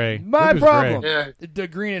was gray. My problem, gray. The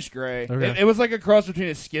greenish gray. Okay. It was like a cross between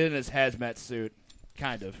his skin and his hazmat suit,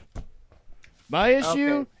 kind of. My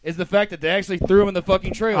issue is the fact that they actually threw him in the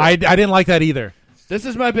fucking trailer. I didn't like that either. This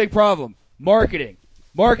is my big problem. Marketing.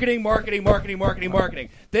 They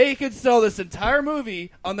could sell this entire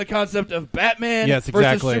movie on the concept of Batman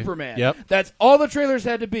versus Superman. Yep. That's all the trailers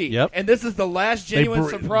had to be. Yep. And this is the last genuine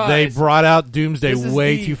surprise. They brought out Doomsday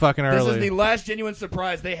way too fucking early. This is the last genuine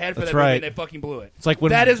surprise they had for That's that movie, right. and they fucking blew it. It's like when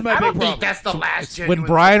that is my I big don't problem. think that's the last genuine when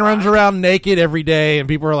Brian surprise. runs around naked every day, and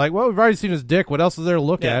people are like, "Well, we've already seen his dick. What else is there to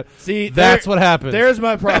look at?" See, that's what happens. There's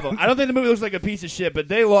my problem. I don't think the movie looks like a piece of shit, but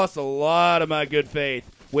they lost a lot of my good faith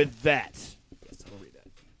with that.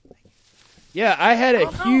 Yeah, I had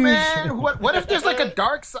a huge. Man. What if there's like a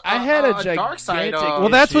dark side? I had a dark side. Well,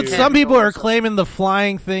 that's what some people are claiming. The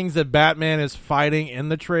flying things that Batman is fighting in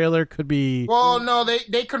the trailer could be. Well, no,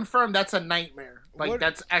 they confirmed that's a nightmare. Like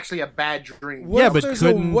that's actually a bad dream. What if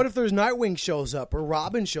Nightwing shows up or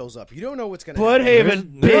Robin shows up? You don't know what's going to happen.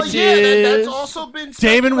 Bloodhaven, bitches. Well, yeah, that's also been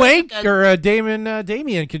Damon Wayne or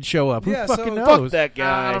Damien could show up. Who fucking knows? Fuck that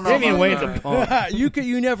guy. Damien Wayne's a punk.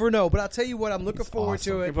 You never know. But I'll tell you what, I'm looking forward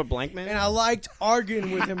to it. You put Blank Man? And I liked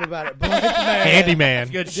arguing with him about it. Blank Man. Handyman.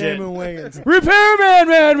 Good shit. Damon Wayans.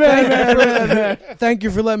 Repairman, man. Thank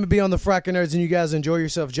you for letting me be on the Fracking Nerds, and you guys enjoy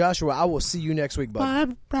yourself. Joshua, I will see you next week, bud.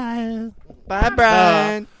 Bye, Brian. Bye,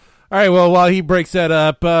 Brian. All right, well, while he breaks that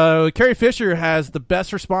up, Carrie Fisher has the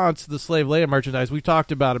best response to the Slave Leia merchandise. We've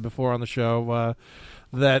talked about it before on the show,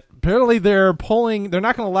 that apparently they're not going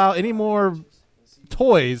to allow any more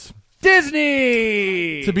toys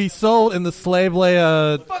Disney to be sold in the Slave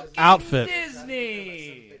Leia outfit.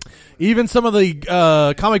 Disney. Even some of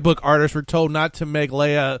the comic book artists were told not to make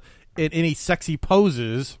Leia in any sexy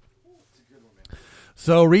poses.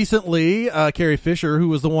 So recently, Carrie Fisher, who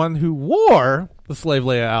was the one who wore the Slave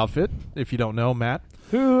Leia outfit, if you don't know, Matt.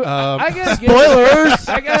 Who I gotta spoilers.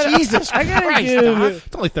 Jesus Christ,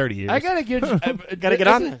 it's only 30 years. I gotta give. Gotta get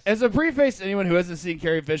on this. As a preface to anyone who hasn't seen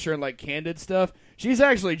Carrie Fisher in like Candid stuff, She's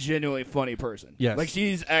actually a genuinely funny person. Yes. Like,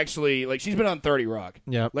 she's actually, like, she's been on 30 Rock.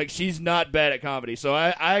 Yep. Like, she's not bad at comedy. So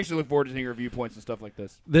I actually look forward to hearing her viewpoints and stuff like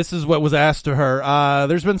this. This is what was asked to her.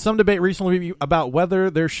 There's been some debate recently about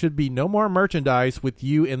whether there should be no more merchandise with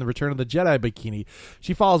you in the Return of the Jedi bikini.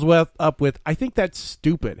 She follows up with, I think that's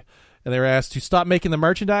stupid. And they were asked to stop making the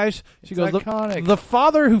merchandise. She goes, iconic. The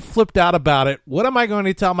father who flipped out about it, what am I going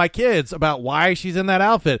to tell my kids about why she's in that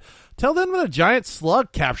outfit? Tell them that a giant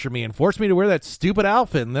slug captured me and forced me to wear that stupid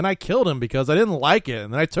outfit, and then I killed him because I didn't like it,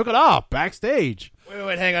 and then I took it off backstage.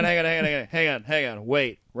 Wait, hang on.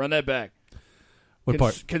 Wait, run that back. What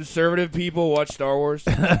part? Conservative people watch Star Wars.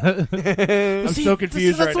 I'm so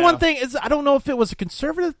confused that's right the now. one thing is I don't know if it was a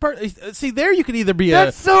conservative part. See, there you could either be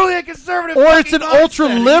That's solely a conservative, or it's an fucking ultra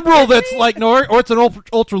mindset. liberal that's like no, or it's an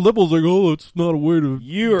ultra liberal like it's not a way to.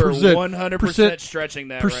 You are 100% stretching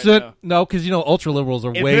that right now. No, because ultra liberals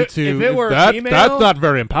are If way it- too. if it were that's female- not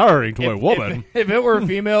very empowering to a woman. If it were a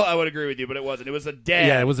female, I would agree with you, but it wasn't. It was a dad.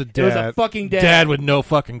 Yeah, it was a dad. It was a fucking dad. Dad with no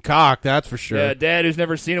fucking cock. That's for sure. Yeah, dad who's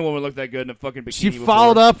never seen a woman look that good in a fucking bikini. She before.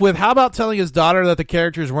 followed up with, how about telling his daughter that the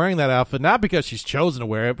character is wearing that outfit, not because she's chosen to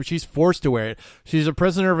wear it, but she's forced to wear it. She's a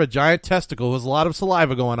prisoner of a giant testicle who has a lot of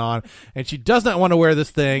saliva going on, and she does not want to wear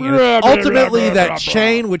this thing. And it's ultimately that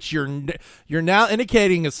chain, which you're now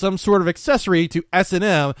indicating is some sort of accessory to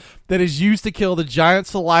S&M that is used to kill the giant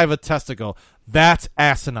saliva testicle. That's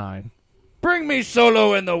asinine. Bring me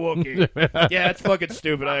Solo and the Wookiee. Yeah, it's fucking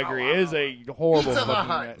stupid. I agree. It is a horrible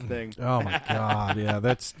fucking thing. Oh my god, yeah,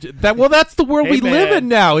 that's the world Hey, we live man. in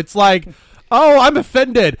now. It's like, oh, I'm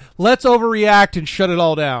offended. Let's overreact and shut it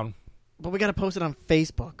all down. But we got to post it on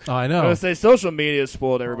Facebook. Oh, I I know. was gonna say social media has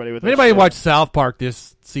spoiled everybody with If anybody that shit. watched South Park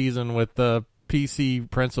this season with the PC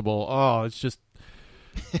principal, oh, it's just.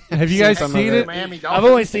 Have you guys seen it? I've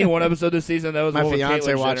only seen one episode this season. That was My the one with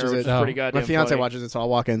fiance Caitlyn watches Jenner, it. which is pretty goddamn My fiance funny. watches it, so I'll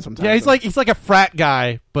walk in sometimes. Yeah, he's like a frat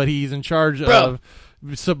guy, but he's in charge of.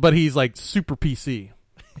 But he's like super PC.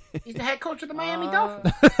 He's the head coach of the Miami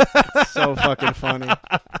Dolphins. So fucking funny.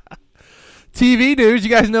 TV news. You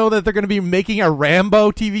guys know that they're going to be making a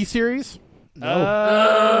Rambo TV series?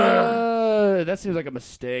 That seems like a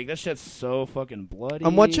mistake. That shit's so fucking bloody.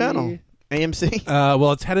 On what channel? AMC?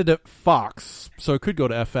 Well, it's headed to Fox, so it could go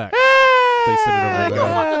to FX. They send it over How the there.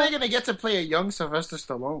 fuck are they gonna get to play a young Sylvester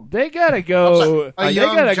Stallone? They gotta go. A They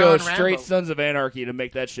young gotta go John straight Rambo. Sons of Anarchy to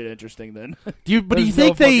make that shit interesting. Then, Do you There's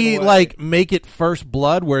think no they fucking way. like make it First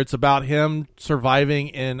Blood, where it's about him surviving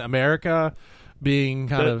in America, being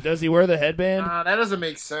kind of Does he wear the headband? Nah, that doesn't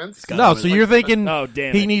make sense. no? So you're thinking Oh,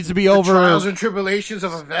 damn he it. needs to be The over. trials and tribulations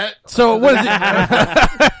of a vet. So what is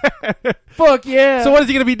it? Fuck yeah! So what is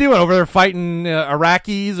he going to be doing over there, fighting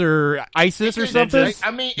Iraqis or ISIS or something?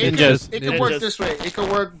 I mean, Ninjas. it could work this way. It could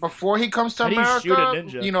work before he comes to How do you America, shoot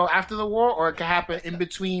a ninja? you know, after the war, or it could happen in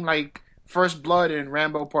between, like First Blood and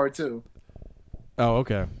Rambo Part 2. Oh,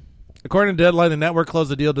 okay. According to Deadline, the network closed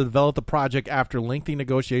the deal to develop the project after lengthy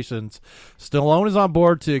negotiations. Stallone is on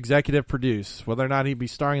board to executive produce. Whether or not he'd be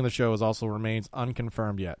starring in the show also remains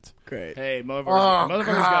unconfirmed yet. Great. Hey, motherfuckers, Oh, motherfuckers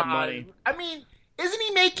God. got money. I mean, isn't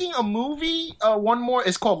he making a movie? One more.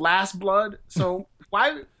 It's called Last Blood. So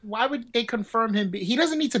why would they confirm him? He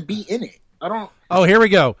doesn't need to be in it. I don't. Oh, here we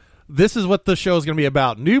go. This is what the show is going to be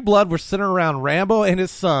about. New Blood was centered around Rambo and his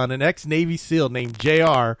son, an ex-Navy SEAL named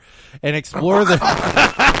JR, and explore the...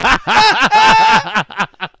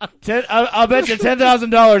 I'll bet you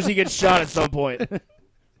 $10,000 he gets shot at some point.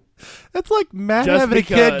 That's like Matt Just having a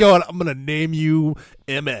because. kid going, I'm going to name you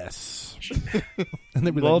MS. And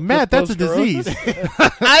they'd be like, Matt, that's a disease.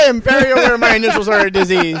 I am very aware my initials are a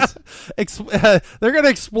disease. They're going to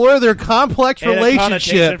explore their complex And a connotation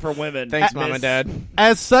relationship. for women. Thanks, Mom and Dad.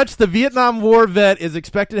 As such, the Vietnam War vet is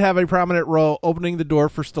expected to have a prominent role, opening the door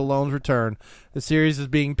for Stallone's return. The series is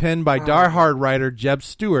being penned by Die Hard writer Jeb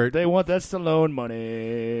Stewart. They want that Stallone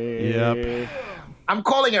money. Yep. I'm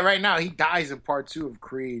calling it right now. He dies in Part 2 of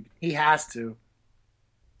Creed. He has to.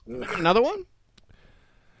 Another one?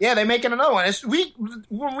 Yeah, they're making another one.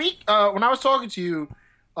 When I was talking to you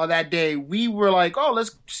that day, we were like, "Oh,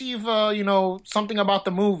 let's see if something about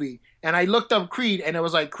the movie." And I looked up Creed, and it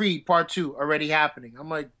was like Creed Part 2 already happening. I'm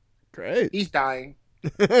like, great. He's dying.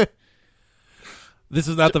 This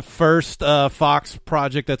is not the first Fox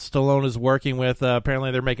project that Stallone is working with. Apparently,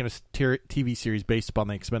 they're making a TV series based upon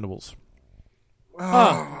the Expendables.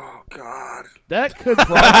 Oh God, that could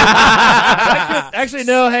probably. Actually,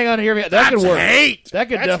 no. Hang on, hear me. That could work. That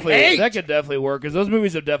could definitely work because those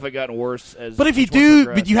movies have definitely gotten worse. But if you do,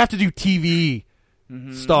 but you have to do TV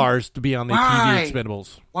stars to be on the Why? TV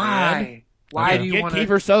Expendables. Why? Why do you get want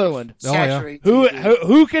Kiefer Sutherland? saturate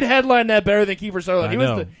Who could headline that better than Kiefer Sutherland? I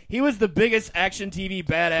know. He was the biggest action TV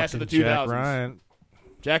badass of the 2000s. Jack Ryan.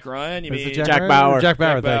 Jack Ryan? You Is it mean Jack Bauer? Jack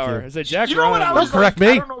Bauer, thank you. Is it Jack You know Ryan? what I was Don't correct like,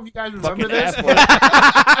 me. I don't know if you guys remember Fucking this. asshole.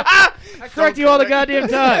 I correct you all the goddamn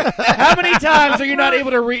time. How many times are you not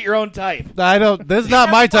able to read your own type? I don't. This is not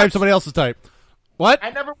my type. Somebody else's type. What?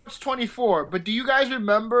 I never watched 24, but do you guys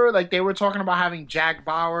remember, like, they were talking about having Jack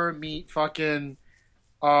Bauer meet fucking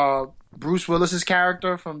Bruce Willis's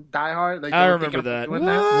character from Die Hard? Like, I they were remember thinking of that. doing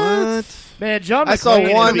What? Man, John McClane I saw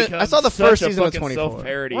one. has become I saw the such first a season of fucking 24.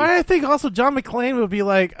 self-parody. Well, I think also John McClane would be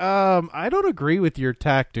like, I don't agree with your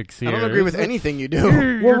tactics here. I don't agree with anything you do.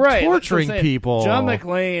 You're right. That's what I'm torturing saying. people. John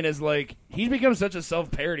McClane is like, he's become such a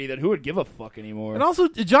self-parody that who would give a fuck anymore? And also,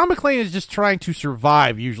 John McClane is just trying to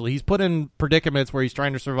survive, usually. He's put in predicaments where he's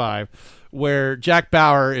trying to survive, where Jack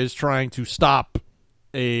Bauer is trying to stop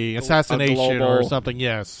a assassination or something,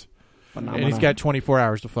 yes. Phenomenon. And he's got 24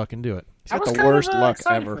 hours to fucking do it. He's got the worst luck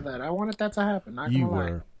excited ever. for that. I wanted that to happen. Not You gonna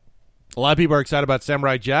lie. were. A lot of people are excited about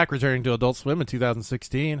Samurai Jack returning to Adult Swim in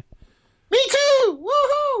 2016. Me too!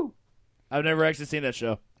 Woohoo! I've never actually seen that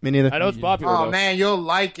show. Me neither. I know it's popular, Oh, though. man, you'll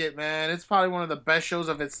like it, man. It's probably one of the best shows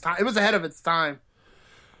of its time. It was ahead of its time.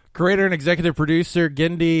 Creator and executive producer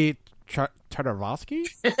Gendy Tartakovsky?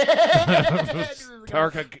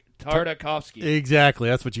 Tartakovsky. Exactly,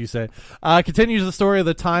 that's what you say. Continues the story of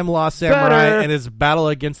the time-lost samurai Better. and his battle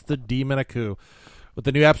against the demon Aku. With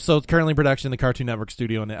the new episodes currently in production in the Cartoon Network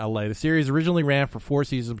studio in L.A. The series originally ran for 4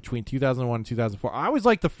 seasons between 2001 and 2004. I always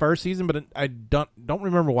liked the first season, but I don't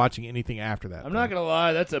remember watching anything after that. I'm not going to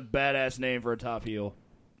lie, that's a badass name for a top heel.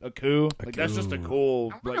 Aku. Like, that's just a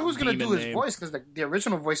cool, I wonder who's going to do his name. voice, because the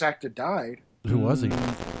original voice actor died. Who was he?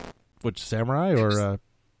 Which, Samurai or...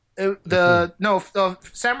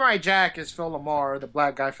 Samurai Jack is Phil Lamar, the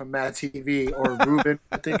black guy from Mad TV, or Ruben,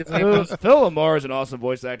 I think his name is. Phil Lamar is an awesome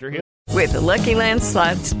voice actor. With the Lucky Land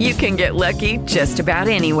Slots, you can get lucky just about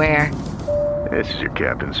anywhere. This is your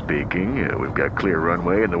captain speaking. We've got clear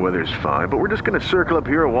runway and the weather's fine, but we're just going to circle up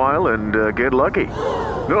here a while and get lucky.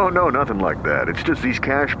 No, nothing like that. It's just these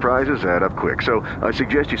cash prizes add up quick. So I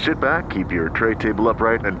suggest you sit back, keep your tray table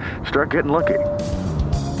upright, and start getting lucky.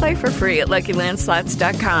 Play for free at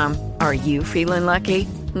LuckyLandSlots.com. Are you feeling lucky?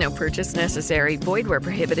 No purchase necessary. Void where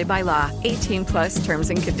prohibited by law. 18+ terms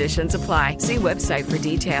and conditions apply. See website for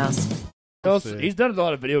details. He's done a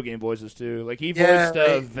lot of video game voices, too. Like, he voiced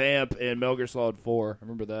Vamp in Metal Gear Solid 4. I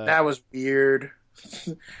remember that. That was weird.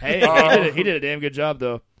 Hey, he did a damn good job,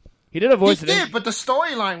 though. He did a voice. He did, but the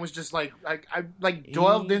storyline was just like I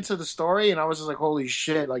delved into the story, and I was just like, holy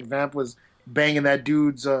shit! Like Vamp was banging that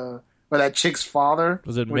dude's or that chick's father.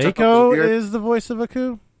 Was it which I thought Mako was weird. is the voice of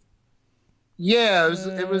Aku? Yeah,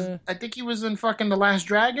 it was. I think he was in fucking The Last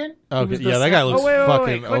Dragon. Okay, yeah, that guy looks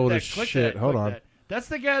fucking Click old that, as click shit. that, Hold click on. that. That's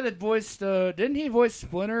the guy that voiced. Didn't he voice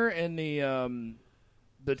Splinter in the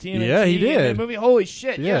TMNT Yeah, he did. movie? Holy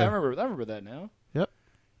shit! Yeah, Yeah. I remember that now. Yep.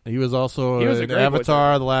 He was also He was a in great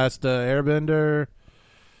Avatar, The Last Airbender.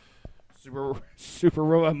 Super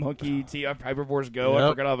Robot Monkey, Hyperforce Go. I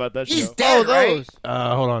Yep. forgot all about that He's show. dead, right?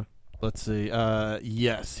 Hold on. Let's see.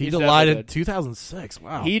 Yes, he He's died definitely in dead. 2006.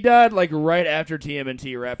 Wow. He died like right after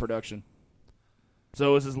TMNT rap production.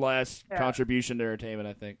 So it was his last contribution to entertainment,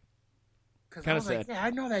 I think. Kind of sad. Like, yeah, I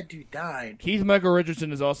know that dude died. Keith Michael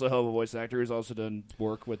Richardson is also a hell of a voice actor. He's also done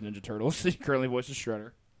work with Ninja Turtles. He currently voices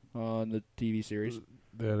Shredder on the TV series.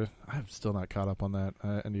 Yeah, I'm still not caught up on that.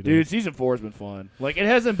 I need to. Dude, season 4 has been fun. Like, it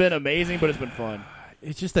hasn't been amazing, but it's been fun.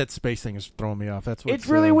 It's just that space thing is throwing me off. That's It's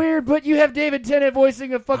really weird, but you have David Tennant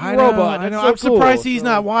voicing a fucking robot. I That's know. so I'm cool. surprised he's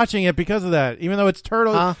not watching it because of that. Even though it's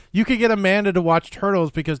Turtles, Huh? you could get Amanda to watch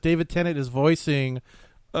Turtles because David Tennant is voicing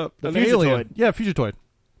an Fugitoid. alien. Yeah, Fugitoid.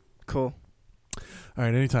 Cool. All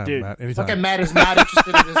right, anytime, Dude, Matt. Anytime. fucking Matt is not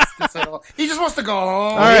interested in this at all. He just wants to go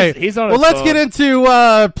home. All right. He's on well, his let's phone. get into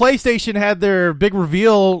PlayStation had their big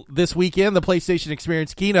reveal this weekend, the PlayStation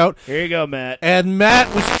Experience keynote. Here you go, Matt. And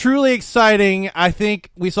Matt was truly exciting. I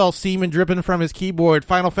think we saw semen dripping from his keyboard.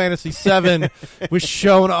 Final Fantasy VII was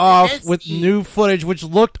shown off with new footage, which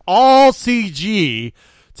looked all CG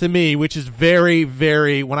to me, which is very,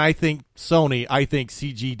 very, when I think Sony, I think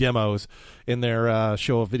CG demos in their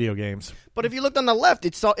show of video games. But if you looked on the left,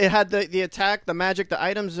 it had the attack, the magic, the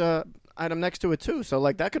items item next to it too. So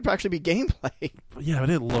like that could actually be gameplay. Yeah, but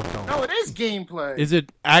it looked on. No, it is gameplay. Is it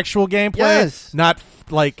actual gameplay? Yes. Not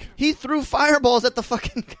like He threw fireballs at the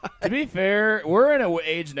fucking guy. To be fair, we're in an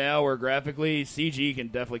age now where graphically CG can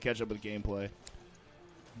definitely catch up with gameplay.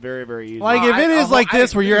 Very, very easy. Like if it is like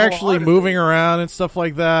this where you're actually moving around and stuff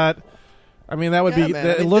like that, I mean that would be. Man.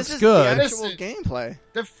 I mean, it looks this is good. The actual gameplay.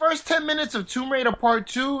 The first 10 minutes of Tomb Raider Part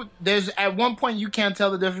 2, there's at one point you can't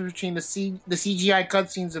tell the difference between the CGI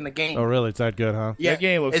cutscenes in the game. Oh, really? It's that good, huh? Yeah, that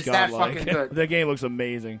game looks it's that godlike. fucking good. That game looks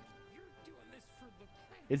amazing.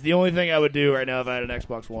 It's the only thing I would do right now if I had an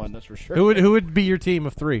Xbox One. That's for sure. Who would be your team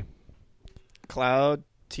of 3? Cloud,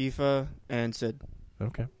 Tifa, and Sid.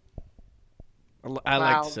 Okay. I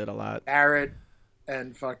like Sid a lot. Aerith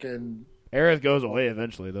and fucking... Aerith goes away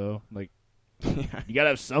eventually, though. Like, you gotta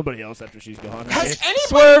have somebody else after she's gone. Right? Has anybody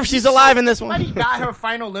Swerve, she's alive in this one. Somebody got her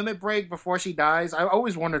final limit break before she dies? I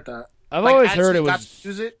always wondered that. I've always heard it got was. to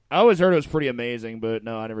use it? I always heard it was pretty amazing, but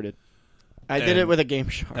no, I never did. I did it with a Game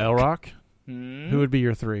Shark. Elrock? Who would be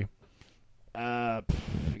your 3? I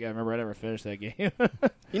gotta remember I never finished that game.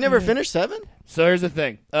 You never finished 7? So here's the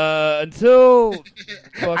thing. Until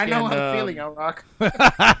fucking, I know how I'm feeling, Rock.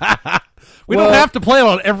 We don't have to play it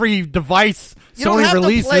on every device You don't Sony have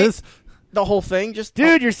releases. to play the whole thing. Just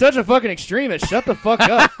dude, you're such a fucking extremist. Shut the fuck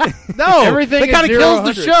up. No, everything that kind of kills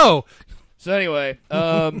the show. So anyway,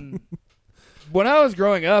 when I was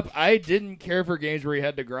growing up, I didn't care for games where you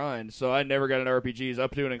had to grind, so I never got into RPGs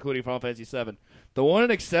up to and including Final Fantasy VII. The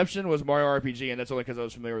one exception was Mario RPG, and that's only because I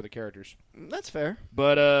was familiar with the characters. That's fair.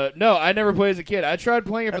 But, no, I never played as a kid. I tried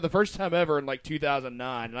playing it for the first time ever in,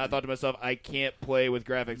 2009, and I thought to myself, I can't play with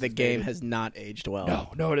graphics. The game has not aged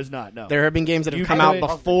well. No, it has not, no. There have been games that have come out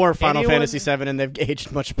before Final Fantasy VII, and they've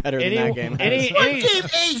aged much better than that game. What game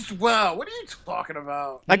aged well? What are you talking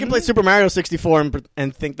about? I can play Super Mario 64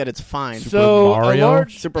 and think that it's fine.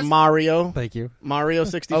 Super Mario. Thank you. Mario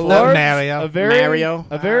 64. Mario.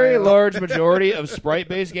 A very large majority of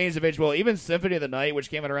sprite-based games have aged well. Even Symphony of the Night, which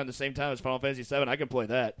came out around the same time as Final Fantasy VII, I can play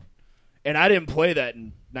that. And I didn't play that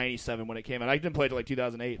in 97 when it came out. I didn't play it until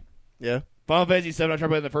 2008. Yeah. Final Fantasy VII, I tried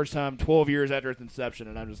playing the first time 12 years after its inception,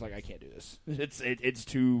 and I'm just like, I can't do this. It's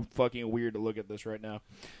too fucking weird to look at this right now.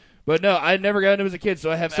 But no, I never got into it as a kid, so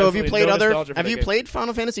I have. So have you played Have you played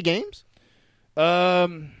Final Fantasy games?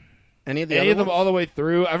 Any of them ones? all the way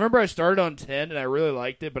through. I remember I started on 10 and I really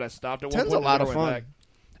liked it, but I stopped at 1 point. 10's a lot of fun.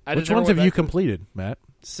 Which ones have you completed, Matt?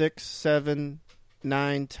 6, 7,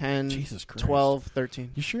 9, 10, Jesus Christ. 12,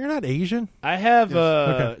 13. You sure you're not Asian? I have.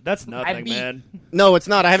 Okay. That's nothing, man. No, it's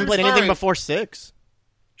not. I haven't played anything before 6.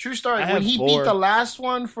 True story. I When have he 4. beat the last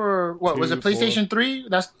one for what was it? 2, 4. PlayStation 3.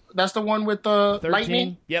 That's the one with the 13.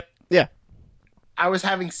 lightning. Yep. Yeah. I was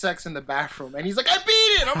having sex in the bathroom, and he's like, "I beat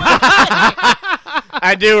it." I'm like,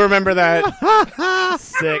 I do remember that.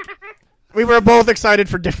 Sick. We were both excited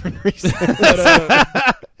for different reasons.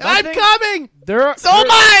 I'm coming! There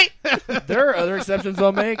are other exceptions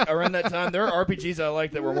I'll make around that time. There are RPGs I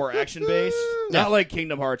like that were more action-based. Not like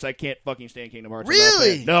Kingdom Hearts. I can't fucking stand Kingdom Hearts.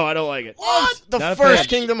 Really? No, I don't like it. What? The Not a first fan.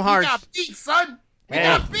 Kingdom "We Hearts. got beef, son. We Hey.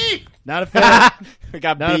 got beef." Not a fan. We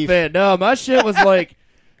got Not beef. a fan. No, my shit was like,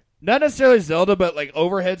 not necessarily Zelda, but like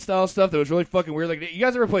overhead style stuff that was really fucking weird. Like, you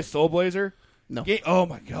guys ever play Soul Blazer? No. Oh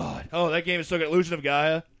my god. Oh, that game is so good. Illusion of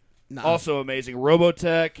Gaia. No. Also amazing.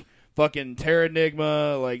 Robotech. Fucking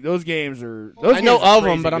Terranigma. Like, those games are. Those I know games are of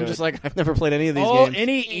them, crazy but I'm good. just like, I've never played any of these Oh, games.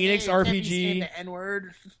 any Enix Can't be saying RPG. the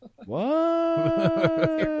N-word.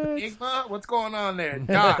 What? Enigma? What's going on there,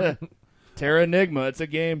 Doc? Terranigma. It's a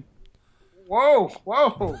game. Whoa.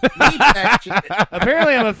 Leave that shit.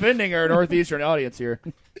 Apparently, I'm offending our Northeastern audience here.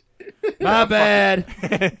 My bad.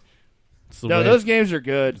 It's the No, way- those games are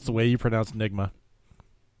good. It's the way you pronounce Nigma.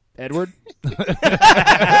 Edward? Knew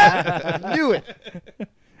it.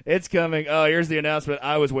 It's coming. Oh, here's the announcement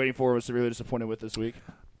I was waiting for. Was severely disappointed with this week.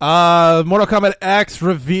 Mortal Kombat X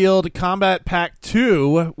revealed Combat Pack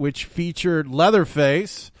 2, which featured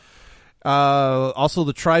Leatherface. Also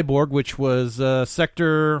the Triborg, which was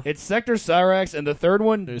Sector... It's Sector Cyrax, and the third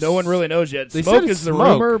one, no one really knows yet. They Smoke said is it's the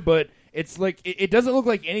Smoke. rumor, but it's like it doesn't look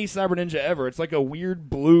like any Cyber Ninja ever. It's like a weird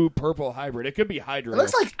blue-purple hybrid. It could be Hydro. It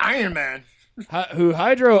looks like Iron Man. Who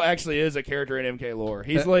Hydro actually is a character in MK lore.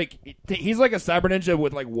 He's like a Cyber Ninja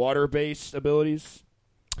with like water-based abilities.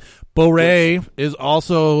 Bore is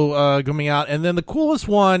also coming out. And then the coolest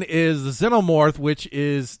one is the Xenomorph,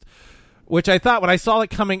 which I thought when I saw it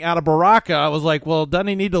coming out of Baraka, I was like, well, doesn't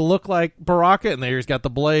he need to look like Baraka? And there he's got the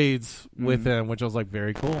blades with him, which I was like,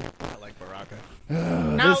 very cool. I like Baraka.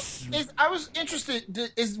 Now, I was interested.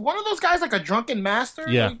 Is one of those guys like a drunken master?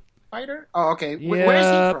 Yeah. Like, fighter? Oh, okay. Where is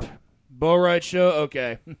he from? Bo Right Show.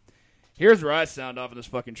 Okay. Here's where I sound off in this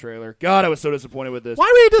fucking trailer. God, I was so disappointed with this.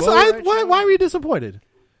 Why were you Bo Right Show? why were you disappointed?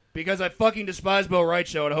 Because I fucking despise Bo Right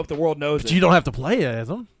Show, and I hope the world knows But it. you don't have to play as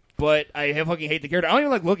him. But I fucking hate the character. I don't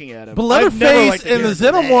even like looking at him. But I've never Leatherface liked and the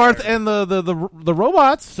character. Xenomorph and the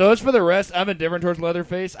robots. So as for the rest, I'm indifferent towards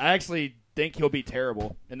Leatherface. I actually think he'll be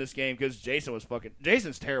terrible in this game because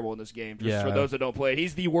Jason's terrible in this game. Just for those that don't play it,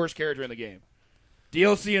 he's the worst character in the game.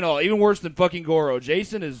 DLC and all, even worse than fucking Goro.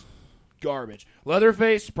 Jason is garbage.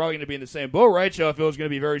 Leatherface probably going to be in the same boat. Right, Joe? I feel is going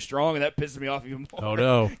to be very strong, and that pisses me off even more. Oh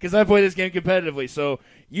no, because I play this game competitively. So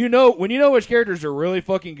when you know which characters are really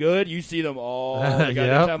fucking good, you see them all the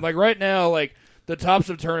goddamn time. Like right now, like the tops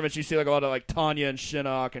of tournaments, you see like a lot of like Tanya and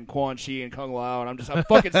Shinnok and Quan Chi and Kung Lao, and I'm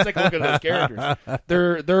fucking sick of looking at those characters.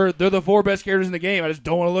 They're the 4 best characters in the game. I just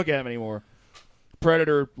don't want to look at them anymore.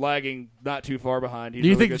 Predator lagging not too far behind. Do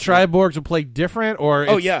you think the Triborgs will play different?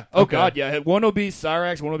 Or yeah. Oh, okay. God, yeah. One will be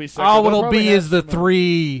Cyrax, one will be Sector. Oh, what it'll be is the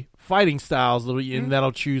 3 fighting styles, and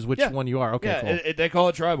that'll choose which one you are. Okay, cool. They call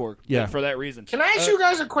it Triborg for that reason. Can I ask you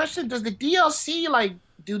guys a question? Does the DLC, like,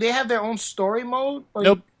 do they have their own story mode? Or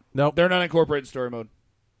Nope. They're not incorporated in story mode.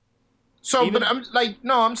 So, but I'm like,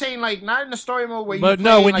 no, I'm saying like not in the story mode where but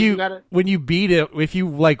no, when you beat it, if you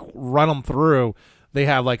like run them through, they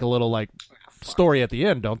have like a little like story at the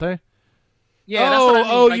end, don't they? Yeah. That's what I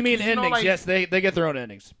mean. Like, you mean endings? Like, yes, they get their own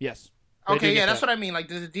endings. Yes. Okay, yeah, that's what I mean. Like,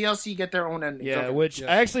 does the DLC get their own endings? Yeah, which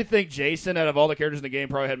I actually think Jason, out of all the characters in the game,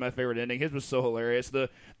 probably had my favorite ending. His was so hilarious. The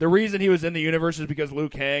reason he was in the universe is because Liu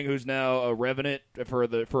Kang, who's now a Revenant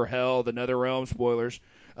for Hell, the Netherrealm, spoilers,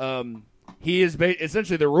 he is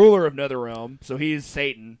essentially the ruler of Netherrealm, so he's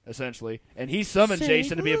Satan, essentially. And he summoned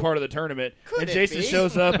Jason to be a part of the tournament. And Jason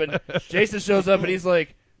shows up, and he's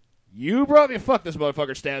like, "You brought me." Fuck this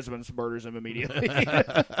motherfucker. Stabs him and murders him immediately.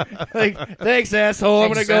 Like, thanks, asshole.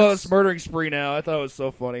 I'm gonna go on a murdering spree now. I thought it was so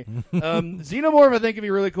funny. Xenomorph, I think, could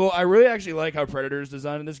be really cool. I really actually like how Predator is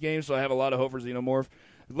designed in this game, so I have a lot of hope for Xenomorph.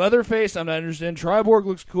 Leatherface, I'm not interested in. Triborg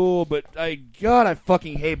looks cool, but I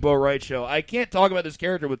fucking hate Bo Right Show. I can't talk about this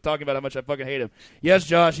character with talking about how much I fucking hate him. Yes,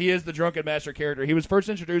 Josh, he is the Drunken Master character. He was first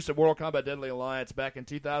introduced in Mortal Kombat Deadly Alliance back in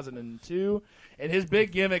 2002, and his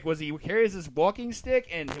big gimmick was he carries this walking stick,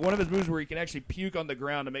 and one of his moves where he can actually puke on the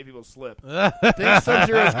ground to make people slip. Think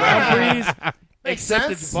Sub-Zero's ground freeze, except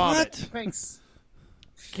it's vomit. Thanks.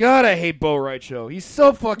 God, I hate Bo Right Show. He's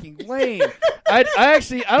so fucking lame. I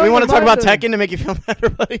don't. We want to talk about Tekken to make you feel better,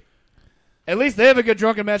 buddy. At least they have a good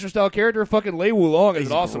Drunken Master style character. Fucking Lei Wulong is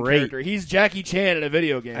an awesome character. He's Jackie Chan in a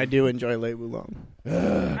video game. I do enjoy Lei Wulong.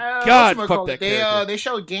 God, fuck that character. They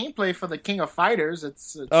showed gameplay for the King of Fighters.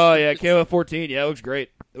 KOF 14. Yeah, it looks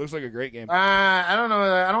great. It looks like a great game. I don't know.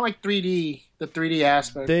 I don't like 3D. The 3D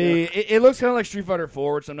aspect. It looks kind of like Street Fighter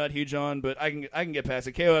 4, which I'm not huge on, but I can get past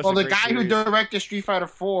it. KOF. Well, the guy who directed Street Fighter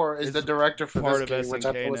 4 is the director for part this game, which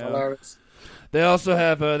I thought was hilarious. They also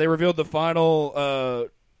have they revealed the final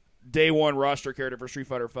day one roster character for Street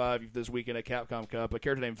Fighter 5 this weekend at Capcom Cup. A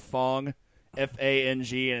character named Fang,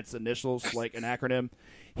 F-A-N-G, and its initials like an acronym.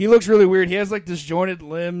 He looks really weird. He has like disjointed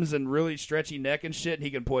limbs and really stretchy neck and shit, and he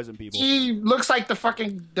can poison people. He looks like the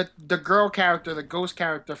fucking the girl character, the ghost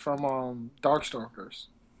character from Darkstalkers.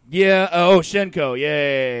 Yeah. Shenko.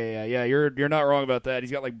 Yeah. You're not wrong about that.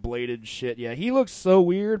 He's got like bladed shit. Yeah. He looks so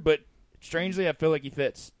weird, but strangely, I feel like he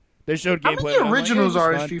fits. They showed gameplay. How many originals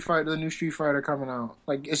are in Street Fighter? The new Street Fighter coming out.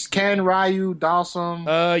 Like, it's Ken, Ryu,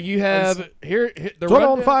 Dhalsim. You have here the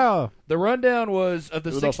rundown. On fire. The rundown was of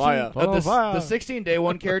the 16 day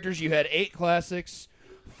one characters. You had 8 classics,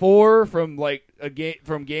 4 from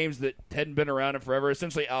from games that hadn't been around in forever,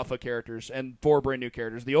 essentially alpha characters, and 4 brand new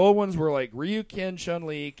characters. The old ones were like Ryu, Ken,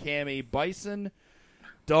 Chun-Li, Cammy, Bison,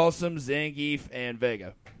 Dhalsim, Zangief, and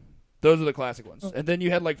Vega. Those are the classic ones. And then you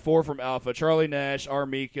had like 4 from Alpha: Charlie Nash,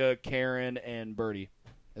 Armika, Karen, and Birdie.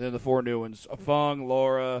 And then the 4 new ones: Afong,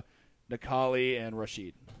 Laura, Nikali, and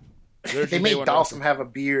Rashid. They made Dhalsim have a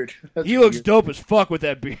beard. He looks dope as fuck with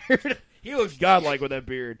that beard. He looks godlike with that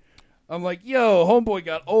beard. I'm like, yo, homeboy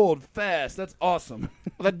got old fast. That's awesome.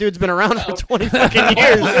 Well, that dude's been around for 20 fucking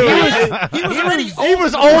years. He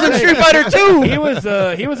was old in Street Fighter 2. He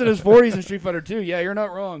was in his 40s in Street Fighter 2. Yeah, you're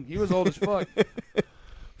not wrong. He was old as fuck.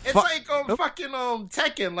 It's like fucking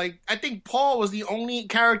Tekken. Like, I think Paul was the only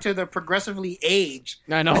character that progressively aged.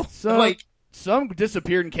 I know. Some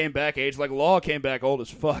disappeared and came back aged. Like Law came back old as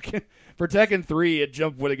fuck. For Tekken 3, it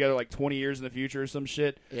jumped together like 20 years in the future or some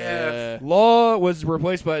shit. Yeah. Law was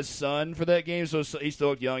replaced by his son for that game, so he still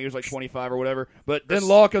looked young. He was like 25 or whatever. But then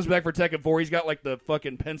Law comes back for Tekken 4. He's got like the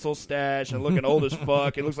fucking pencil stash and looking old as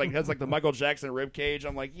fuck. It looks like he has like the Michael Jackson rib cage.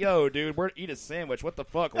 I'm like, yo, dude, eat a sandwich. What the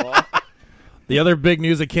fuck, Law? The other big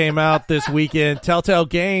news that came out this weekend, Telltale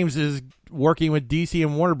Games is working with DC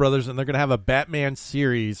and Warner Brothers, and they're going to have a Batman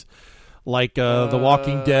series like The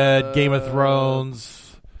Walking Dead, Game of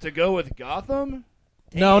Thrones. To go with Gotham?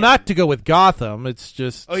 Damn. No, not to go with Gotham. It's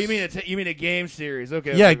just... Oh, you mean a game series?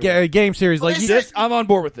 Okay. Yeah, a game series. Well, like this, I'm on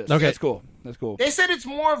board with this. Okay. That's cool. That's cool. They said it's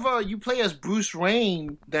more of a you play as Bruce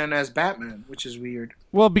Wayne than as Batman, which is weird.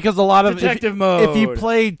 Well, because a lot of Detective if mode. you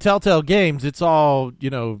play Telltale games, it's all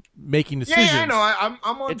making decisions. Yeah, I know.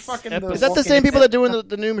 I'm on fucking. Is that the same people that doing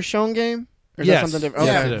the new Michonne game? Or is Yes. that something different?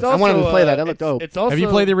 Yes, Okay. it is. I wanted to play that. That looked dope. It's also, Have you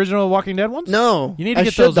played the original Walking Dead ones? No. You need to I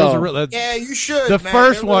get should, those. Those though. are real. Yeah, you should. The man.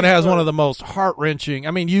 first They're one really has good. one of the most heart wrenching.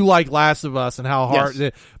 I mean, you like Last of Us and how hard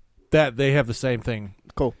Yes. that they have the same thing.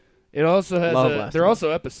 Cool. It also has. Love Last They're of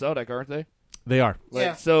also episodic, aren't they? They are.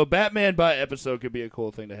 Yeah. So Batman by episode could be a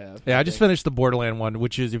cool thing to have. Yeah, I just finished the Borderland one,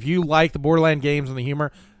 which is if you like the Borderland games and the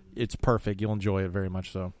humor, it's perfect. You'll enjoy it very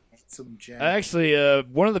much so. Some jam. Actually,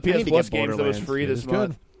 one of the I PS need to Plus get games that was Borderlands. free It this is month.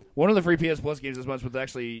 good. One of the free PS Plus games this month was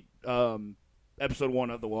actually episode 1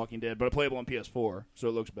 of The Walking Dead, but playable on PS4, so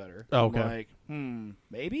it looks better. Oh, I'm okay. like,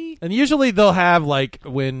 maybe? And usually they'll have like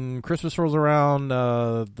when Christmas rolls around,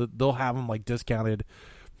 they'll have them like discounted,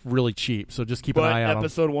 really cheap. So just keep an But eye on them.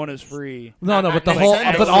 episode 1 is free. No, but the Like, whole,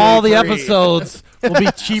 actually but all the free. episodes will be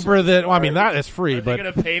cheaper than. Well, I mean, that is free, Are but they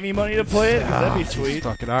gonna pay me money to play it? 'Cause that'd be sweet.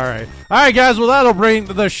 fucking all right, guys. Well, that'll bring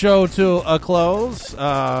the show to a close.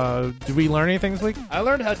 Did we learn anything this week? I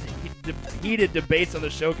learned how heated debates on the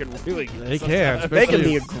show can really get They sometimes. can. They can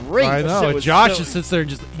especially- be great. I Shit know. was Josh silly. just sits there and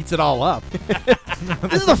just eats it all up.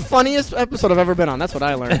 This is the funniest episode I've ever been on. That's what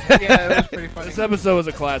I learned. Yeah, it was pretty funny. This episode was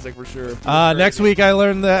a classic for sure. Next week I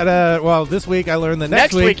learned that. Well, this week I learned that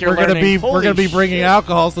next Next week you're we're gonna learning. be Holy bringing shit.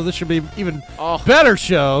 alcohol, so this should be even Oh. better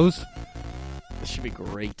shows. This should be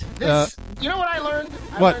great. This, you know what I learned?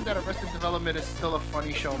 I what? learned that Arrested Development is still a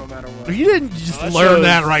funny show no matter what. You didn't just That learn show's-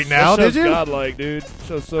 that right now, that did show's you? Godlike, dude.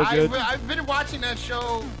 Show's so good. I've been watching that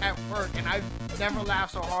show at work, and I've never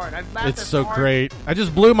laughed so hard. I've laughed It's as so hard great. I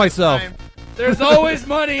just blew myself. time. There's always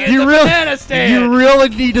money in You the really, banana stand. you really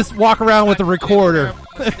need to walk around with a recorder.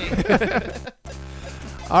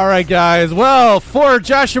 All right, guys. Well, for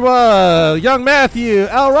Joshua, Young Matthew,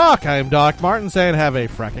 Al Rock, I'm Doc Martin saying have a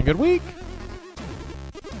fracking good week.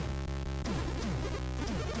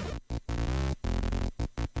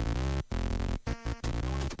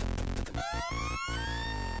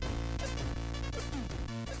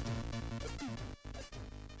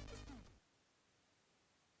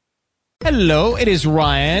 Hello, it is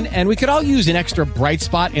Ryan, and we could all use an extra bright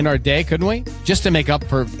spot in our day, couldn't we? Just to make up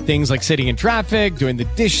for things like sitting in traffic, doing the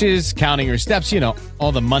dishes, counting your steps,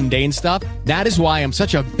 all the mundane stuff. That is why I'm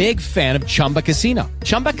such a big fan of Chumba Casino.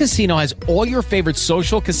 Chumba Casino has all your favorite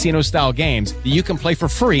social casino-style games that you can play for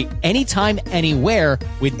free anytime, anywhere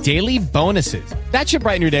with daily bonuses. That should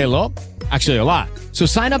brighten your day a little. Actually, a lot. So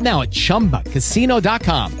sign up now at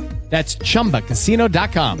ChumbaCasino.com. That's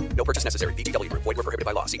ChumbaCasino.com. No purchase necessary. VGW Group. Void where prohibited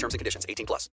by law. See terms and conditions. 18+.